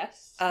love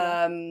Yes.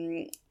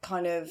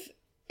 kind of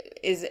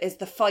is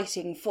the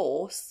fighting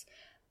force.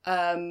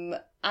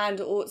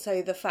 And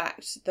also the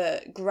fact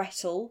that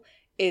Gretel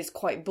is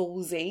quite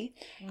ballsy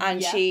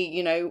and Yeah.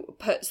 she,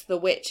 puts the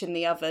witch in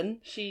the oven.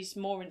 She's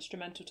more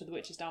instrumental to the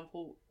witch's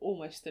downfall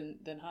almost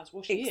than Hans.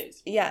 Well, she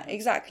is. Yeah,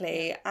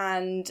 exactly.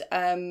 And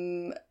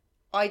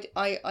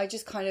I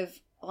just kind of,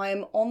 I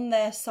am on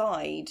their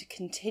side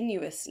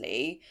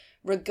continuously,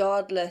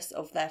 regardless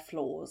of their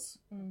flaws.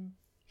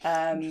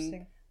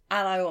 Interesting.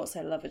 And I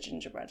also love a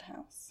gingerbread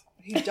house.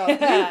 Who does?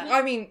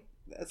 I mean,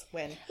 that's a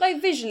win.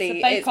 Like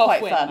visually, Bake it's Off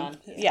quite win, fun. man.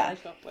 It's a Yeah.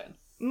 Bake Off win.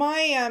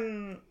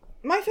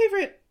 My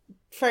favourite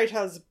fairy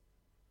tale is a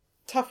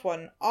tough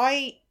one.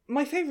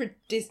 My favourite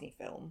Disney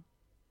film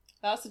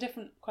That's a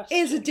different question.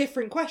 is a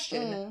different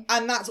question,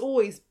 and that's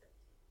always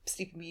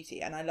Sleeping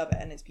Beauty, and I love it,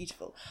 and it's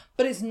beautiful.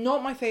 But it's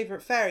not my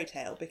favourite fairy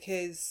tale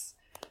because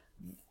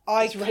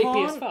It's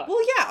rapey as fuck.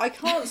 Well, yeah, I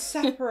can't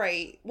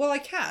separate. Well, I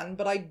can,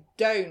 but I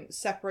don't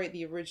separate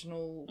the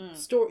original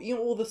story.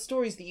 All the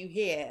stories that you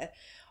hear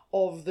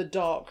of the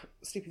dark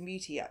Sleeping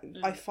Beauty,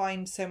 I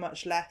find so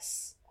much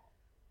less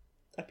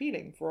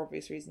appealing for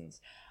obvious reasons.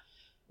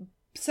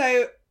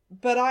 So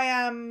but I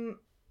am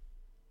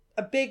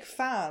a big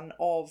fan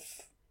of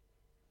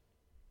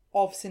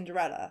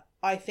Cinderella.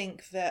 I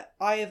think that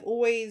I have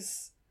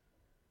always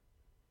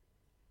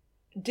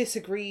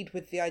disagreed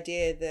with the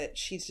idea that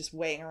she's just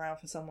waiting around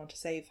for someone to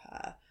save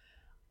her.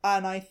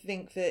 And I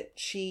think that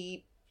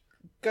she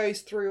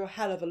goes through a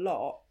hell of a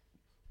lot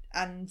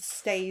and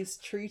stays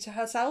true to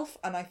herself.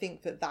 And I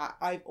think that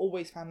I've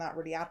always found that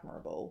really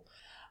admirable.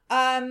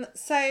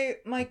 So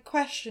my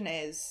question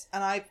is,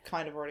 and I've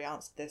kind of already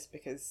answered this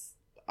because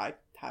I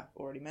have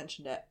already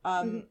mentioned it.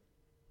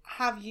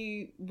 Have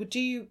you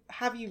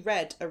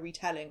read a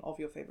retelling of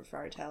your favourite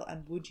fairy tale,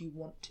 and would you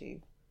want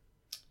to?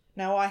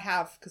 Now I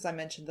have, because I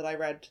mentioned that I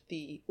read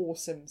the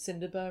awesome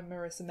Cinderella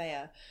Marissa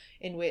Mayer,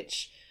 in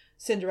which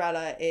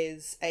Cinderella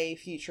is a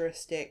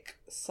futuristic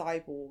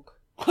cyborg.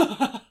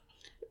 Oh,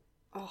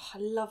 I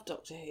love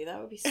Doctor Who. That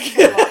would be so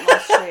up my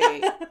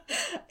street.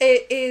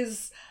 It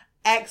is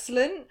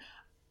excellent.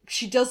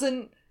 She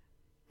doesn't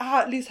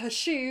lose her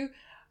shoe.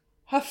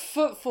 Her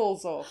foot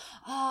falls off.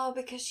 Oh,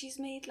 because she's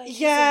made like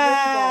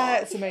Yeah,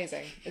 she's it's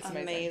amazing. It's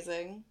amazing.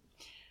 amazing.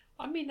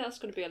 I mean, that's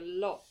going to be a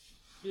lot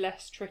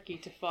less tricky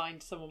to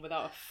find someone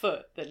without a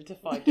foot than to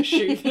find a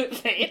shoe that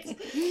fits.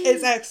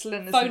 It's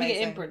excellent. It's Phoning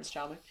amazing. it in, Prince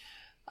Charming.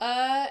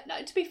 No,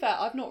 to be fair,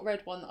 I've not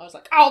read one that I was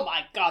like, oh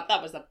my god,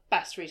 that was the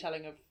best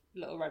retelling of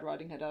Little Red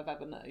Riding Hood I've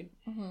ever known.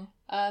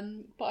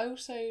 Mm-hmm. But I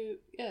also,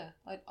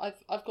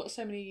 I've got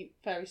so many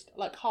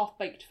like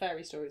half-baked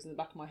fairy stories in the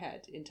back of my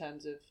head in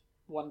terms of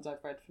ones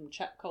I've read from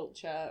Czech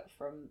culture,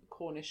 from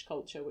Cornish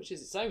culture, which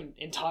is its own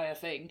entire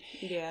thing.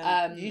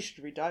 Yeah. You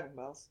should read Diving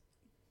Bells.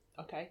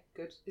 Okay,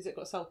 good. Is it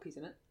got Selkies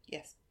in it?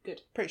 Yes.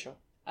 Good. Pretty sure.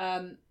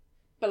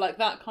 But like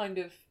that kind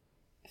of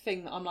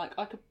thing that I'm like,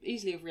 I could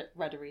easily have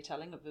read a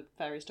retelling of a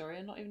fairy story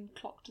and not even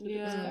clocked that it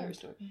was a fairy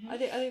story. I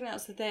think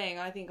that's the thing.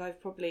 I think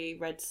I've probably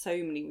read so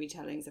many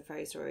retellings of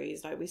fairy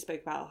stories. Like we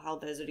spoke about how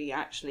there's only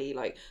actually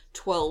like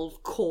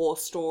 12 core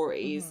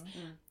stories.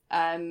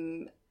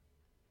 And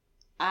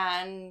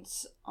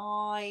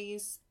I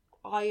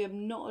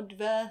am not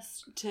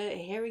adverse to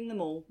hearing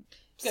them all.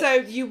 Good. So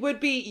you'd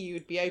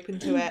be open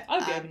to it.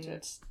 I'd be open to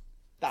it.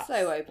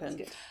 So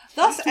open.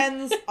 Thus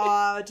ends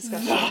our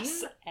discussion.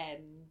 Thus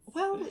ends.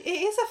 Well, it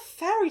is a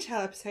fairy tale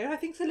episode. I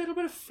think a little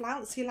bit of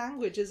flouncy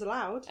language is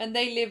allowed. And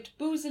they lived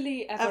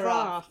boozily ever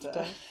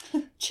after.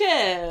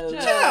 Cheers.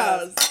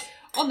 Cheers.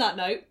 On that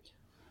note,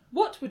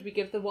 what would we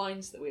give the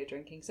wines that we're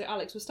drinking? So,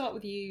 Alex, we'll start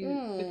with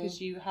you because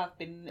you have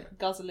been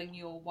guzzling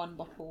your one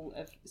bottle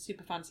of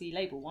super fancy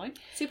label wine.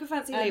 Super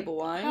fancy label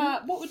wine.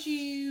 How would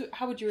you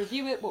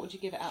review it? What would you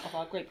give it out of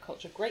our grape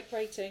culture grape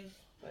rating?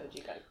 Where would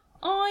you go?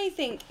 I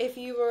think if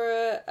you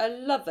were a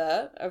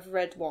lover of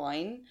red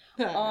wine,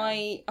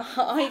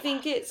 I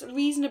think it's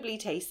reasonably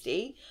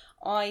tasty.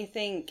 I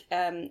think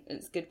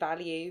it's good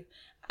value,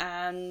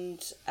 and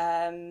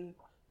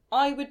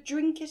I would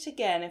drink it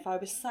again if I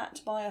was sat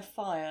by a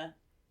fire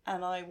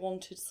and I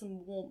wanted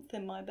some warmth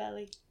in my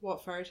belly.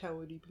 What fairy tale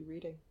would you be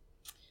reading?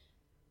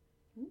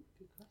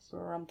 Good question.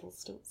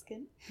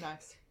 Rumpelstiltskin.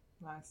 Nice.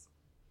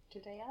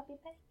 Today I'll be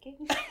baking.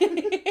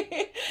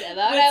 With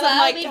With some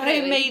like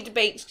homemade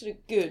baked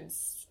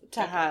goods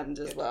to hand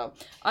as well.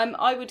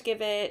 I would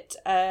give it.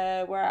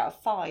 We're out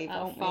of 5. Out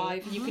of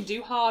aren't 5. we? You can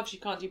do halves. You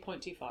can't do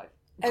 0.25.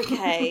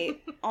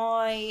 Okay,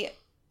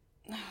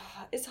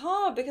 it's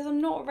hard because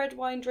I'm not a red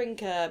wine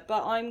drinker,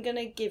 but I'm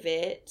gonna give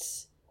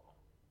it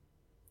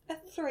a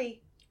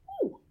 3.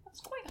 Ooh, that's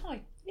quite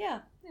high. Yeah.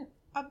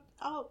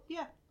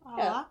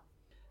 Yeah.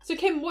 So,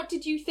 Kim, what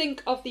did you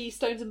think of the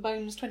Stones and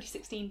Bones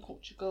 2016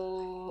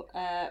 Portugal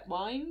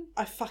wine?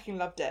 I fucking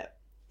loved it.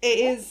 It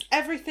is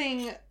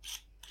everything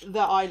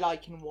that I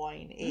like in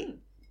wine. It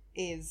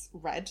is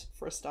red,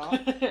 for a start.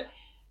 It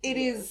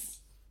is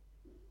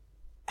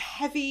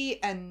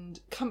heavy and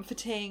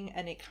comforting,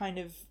 and it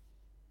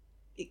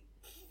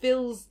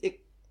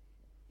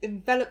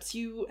envelops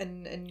you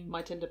and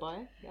My Tinder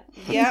bio.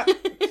 yeah.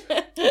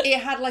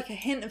 It had like a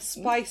hint of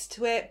spice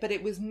to it, but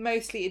it was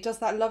mostly, it does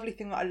that lovely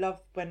thing that I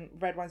love when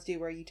red wines do,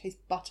 where you taste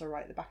butter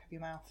right at the back of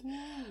your mouth.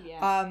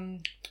 Yeah.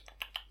 And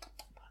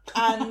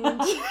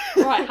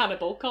Right,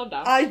 Hannibal, calm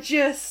down.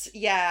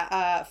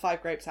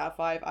 5 grapes out of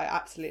 5. I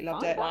absolutely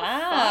loved it.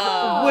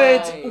 Wow.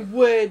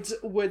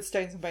 Would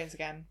Stones and Bones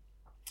again.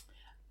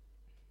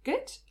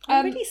 Good.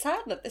 I'm really sad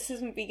that this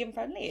isn't vegan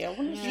friendly. I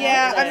want to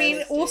Yeah, I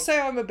mean, also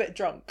I'm a bit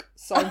drunk,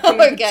 so I'm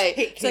feeling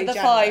okay. So the particularly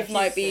 5 generous.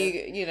 might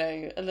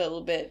be, a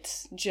little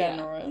bit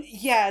generous.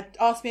 Yeah,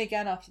 ask me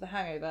again after the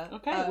hangover.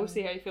 Okay, we'll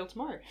see how you feel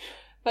tomorrow.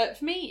 But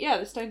for me,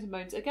 the Stones and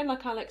Bones, again,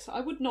 like Alex,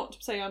 I would not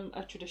say I'm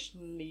a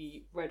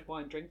traditionally red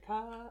wine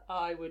drinker.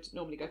 I would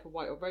normally go for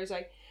white or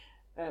rosé,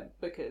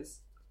 because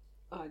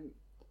I'm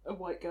a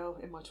white girl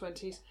in my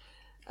 20s.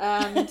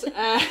 And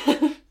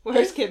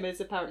whereas Kim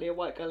is apparently a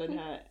white girl in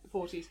her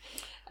 40s.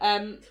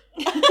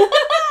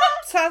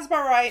 Sounds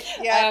about right.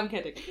 Yeah. I'm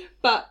kidding.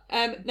 But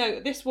no,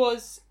 this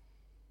was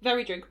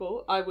very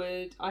drinkable. I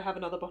have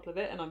another bottle of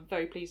it, and I'm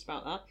very pleased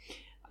about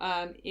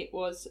that. It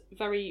was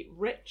very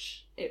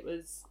rich. It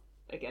was,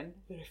 again,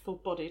 very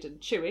full-bodied and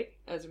chewy,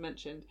 as we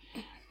mentioned.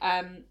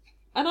 And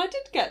I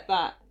did get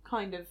that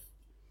kind of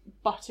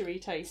buttery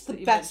taste. The that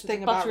you best mentioned, thing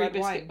the about buttery red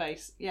biscuit wine.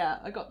 base. Yeah,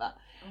 I got that.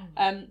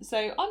 So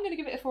I'm going to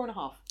give it a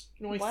 4.5.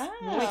 Nice. Wow.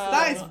 Nice.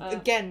 That is, Uh,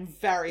 again,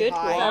 very good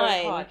high. wine.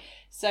 Very high.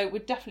 So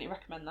we'd definitely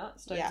recommend that.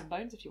 Stones Yeah. and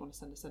Bones. If you want to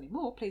send us any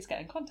more, please get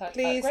in contact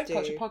Please at Great do.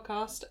 Culture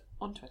Podcast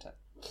on Twitter.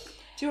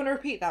 Do you want to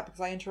repeat that because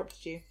I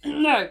interrupted you?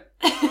 No.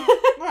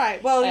 Right,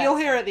 well, Yeah. you'll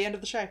hear it at the end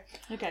of the show.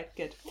 Okay,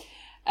 good.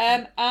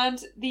 And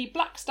the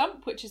Black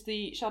Stump, which is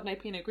the Chardonnay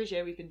Pinot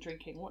Grigio we've been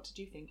drinking, what did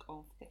you think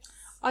of this?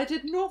 I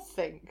did not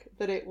think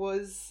that it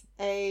was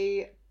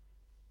a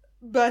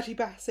Bertie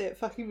Bassett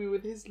fucking me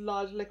with his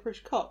large licorice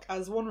cock,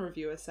 as one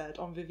reviewer said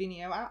on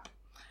Vivino app.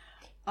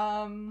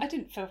 I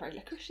didn't feel very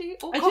licoricey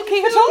or I cocky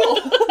didn't at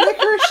all. feel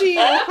licoricey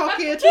or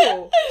cocky at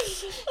all.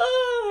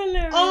 Oh,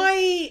 hilarious.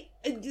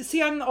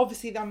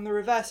 I'm the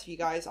reverse of you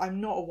guys. I'm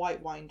not a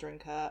white wine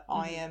drinker.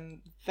 I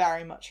am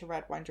very much a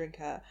red wine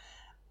drinker.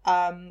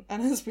 And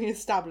as we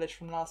established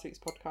from last week's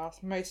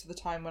podcast, most of the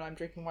time when I'm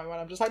drinking white wine,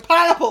 I'm just like,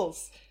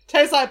 pineapples!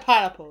 Tastes like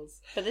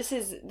pineapples. But this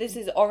is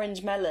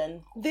orange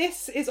melon.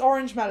 This is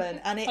orange melon,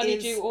 and it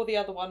Honeydew is or the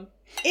other one.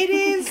 it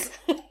is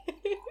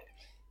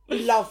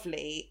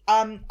lovely.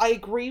 I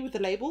agree with the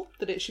label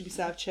that it should be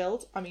served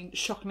chilled. I mean,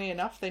 shockingly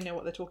enough, they know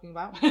what they're talking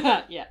about.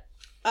 Yeah.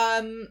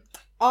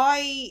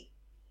 I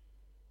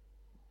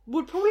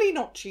would probably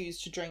not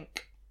choose to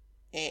drink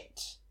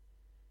it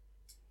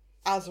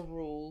as a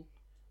rule.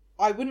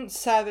 I wouldn't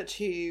serve it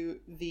to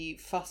the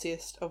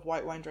fussiest of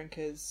white wine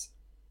drinkers,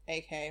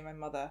 aka my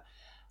mother.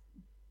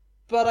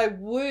 But I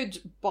would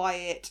buy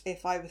it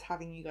if I was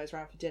having you guys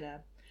around for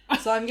dinner.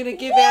 So I'm going to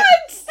give it... No.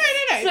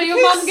 So your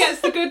because- mum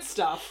gets the good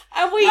stuff.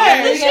 And we No,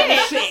 get the no,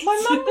 shit.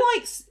 my mum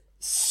likes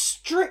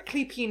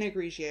strictly Pinot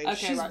Grigio. Okay,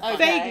 She's right, fine.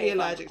 vaguely Okay,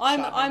 allergic to I'm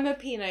Chardonnay. a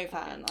Pinot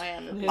fan. I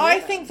am a Pinot I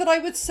fan. think that I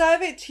would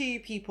serve it to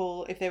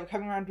people if they were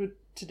coming around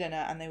to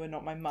dinner and they were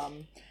not my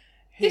mum.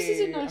 This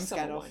is a who nice I'm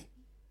scared summer of. wine.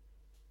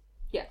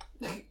 Yeah.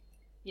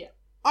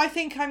 I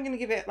think I'm going to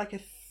give it like a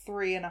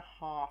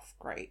 3.5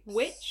 grapes.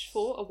 Which,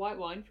 for a white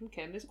wine from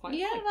Kim, is quite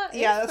Yeah, high. that is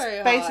Yeah, that's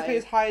very basically high.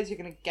 as high as you're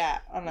going to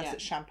get, unless Yeah.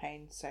 it's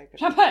champagne. So good.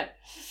 Champagne!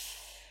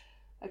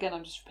 Again,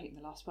 I'm just repeating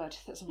the last word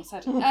that someone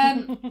said.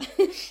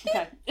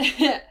 Okay.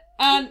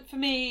 And for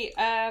me,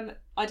 I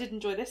did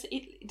enjoy this,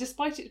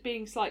 despite it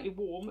being slightly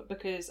warm,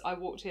 because I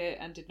walked here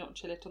and did not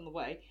chill it on the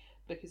way,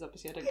 because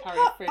obviously I don't carry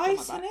a fridge on my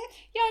ice back. in it?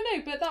 Yeah, I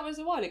know, but that was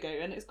a while ago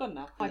and it's gone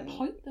now. My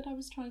point that I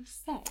was trying to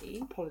say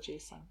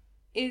Apologies, Sam.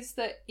 is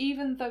that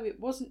even though it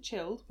wasn't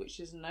chilled, which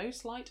is no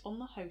slight on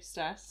the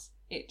hostess,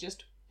 it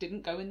just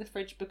didn't go in the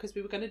fridge because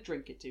we were going to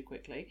drink it too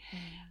quickly.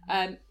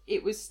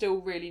 It was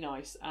still really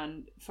nice,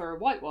 and for a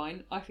white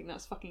wine, I think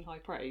that's fucking high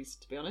praise,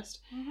 to be honest.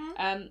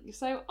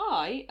 So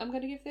I am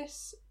going to give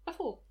this a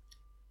 4.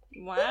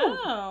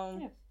 Wow.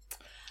 Yeah.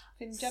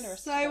 Been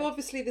generous. So today.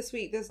 obviously this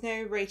week there's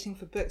no rating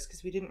for books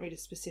because we didn't read a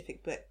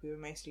specific book. We were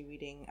mostly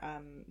reading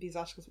these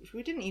articles which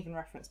we didn't even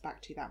reference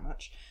back to that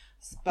much.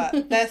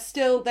 But they're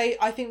still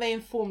I think they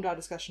informed our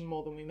discussion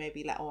more than we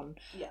maybe let on.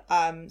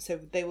 Yeah. So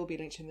they will be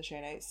linked in the show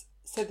notes.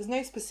 So there's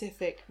no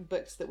specific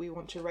books that we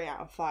want to rate out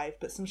of 5,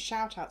 but some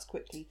shout outs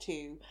quickly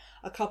to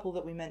a couple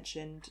that we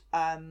mentioned,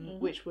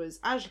 which was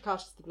Angela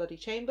Carter's The Bloody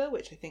Chamber,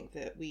 which I think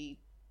that we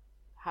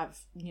have,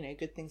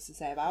 good things to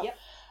say about. Yep.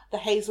 The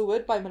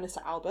Hazelwood by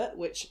Melissa Albert,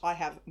 which I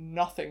have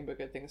nothing but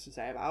good things to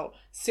say about.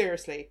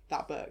 Seriously,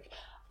 that book.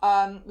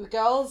 The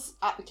Girls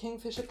at the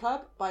Kingfisher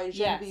Club by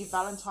Genevieve Yes.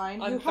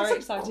 Valentine. I'm who very has a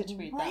excited to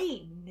read that.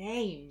 Great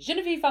name.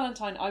 Genevieve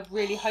Valentine, I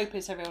really hope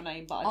is her real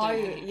name, but I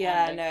don't think it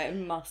can be. it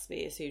must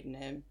be a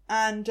pseudonym.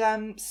 And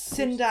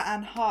Cinder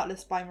and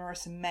Heartless by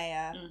Marissa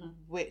Mayer,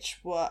 which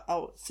were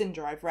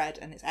Cinder I've read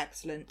and it's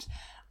excellent.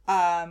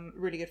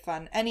 Really good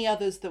fun. Any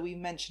others that we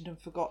mentioned and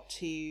forgot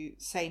to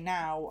say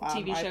now?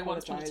 TV I show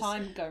Once Upon a apologise.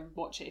 Time, go and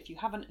watch it if you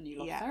haven't and you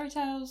love Yeah. fairy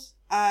tales.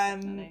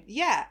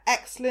 Yeah,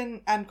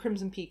 excellent, and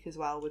Crimson Peak as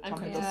well with And Tom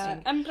Crimson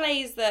Hiddleston. And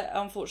plays that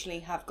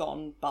unfortunately have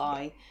gone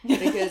by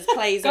because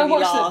plays Go only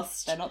watch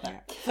last them. They're not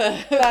there.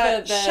 for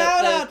But the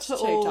shout out to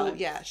all,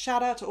 showtime.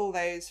 shout out to all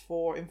those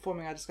for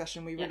informing our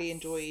discussion. We really Yes,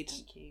 enjoyed.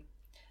 Thank you.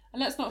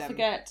 And let's not them.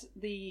 forget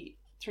the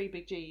 3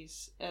 big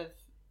G's of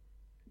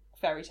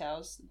fairy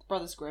tales: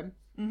 Brothers Grimm,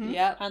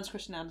 Yeah, Hans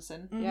Christian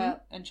Andersen, yeah,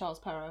 and Charles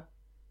Perrault,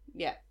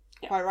 yeah.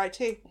 Quite right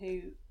too.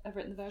 who have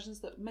written the versions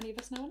that many of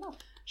us know and love.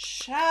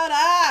 Shout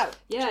out.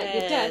 Yeah, you're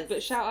Cheers. dead,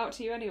 but shout out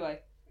to you anyway.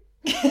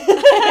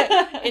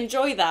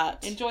 Enjoy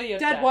that. Enjoy your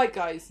Dead death. white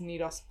guys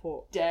need our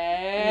support.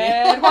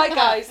 Dead white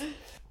guys.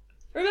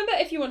 Remember,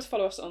 if you want to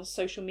follow us on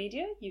social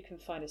media, you can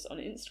find us on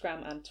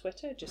Instagram and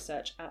Twitter. Just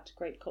search at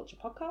Grape Culture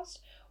Podcast,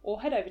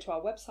 or head over to our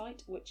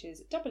website, which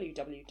is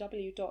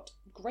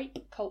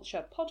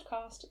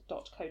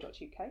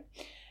www.grapeculturepodcast.co.uk.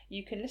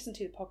 You can listen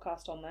to the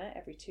podcast on there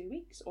every 2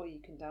 weeks, or you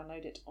can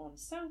download it on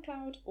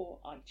SoundCloud or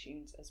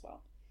iTunes as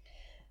well.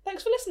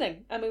 Thanks for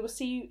listening, and we will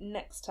see you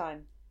next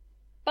time.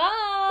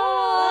 Bye!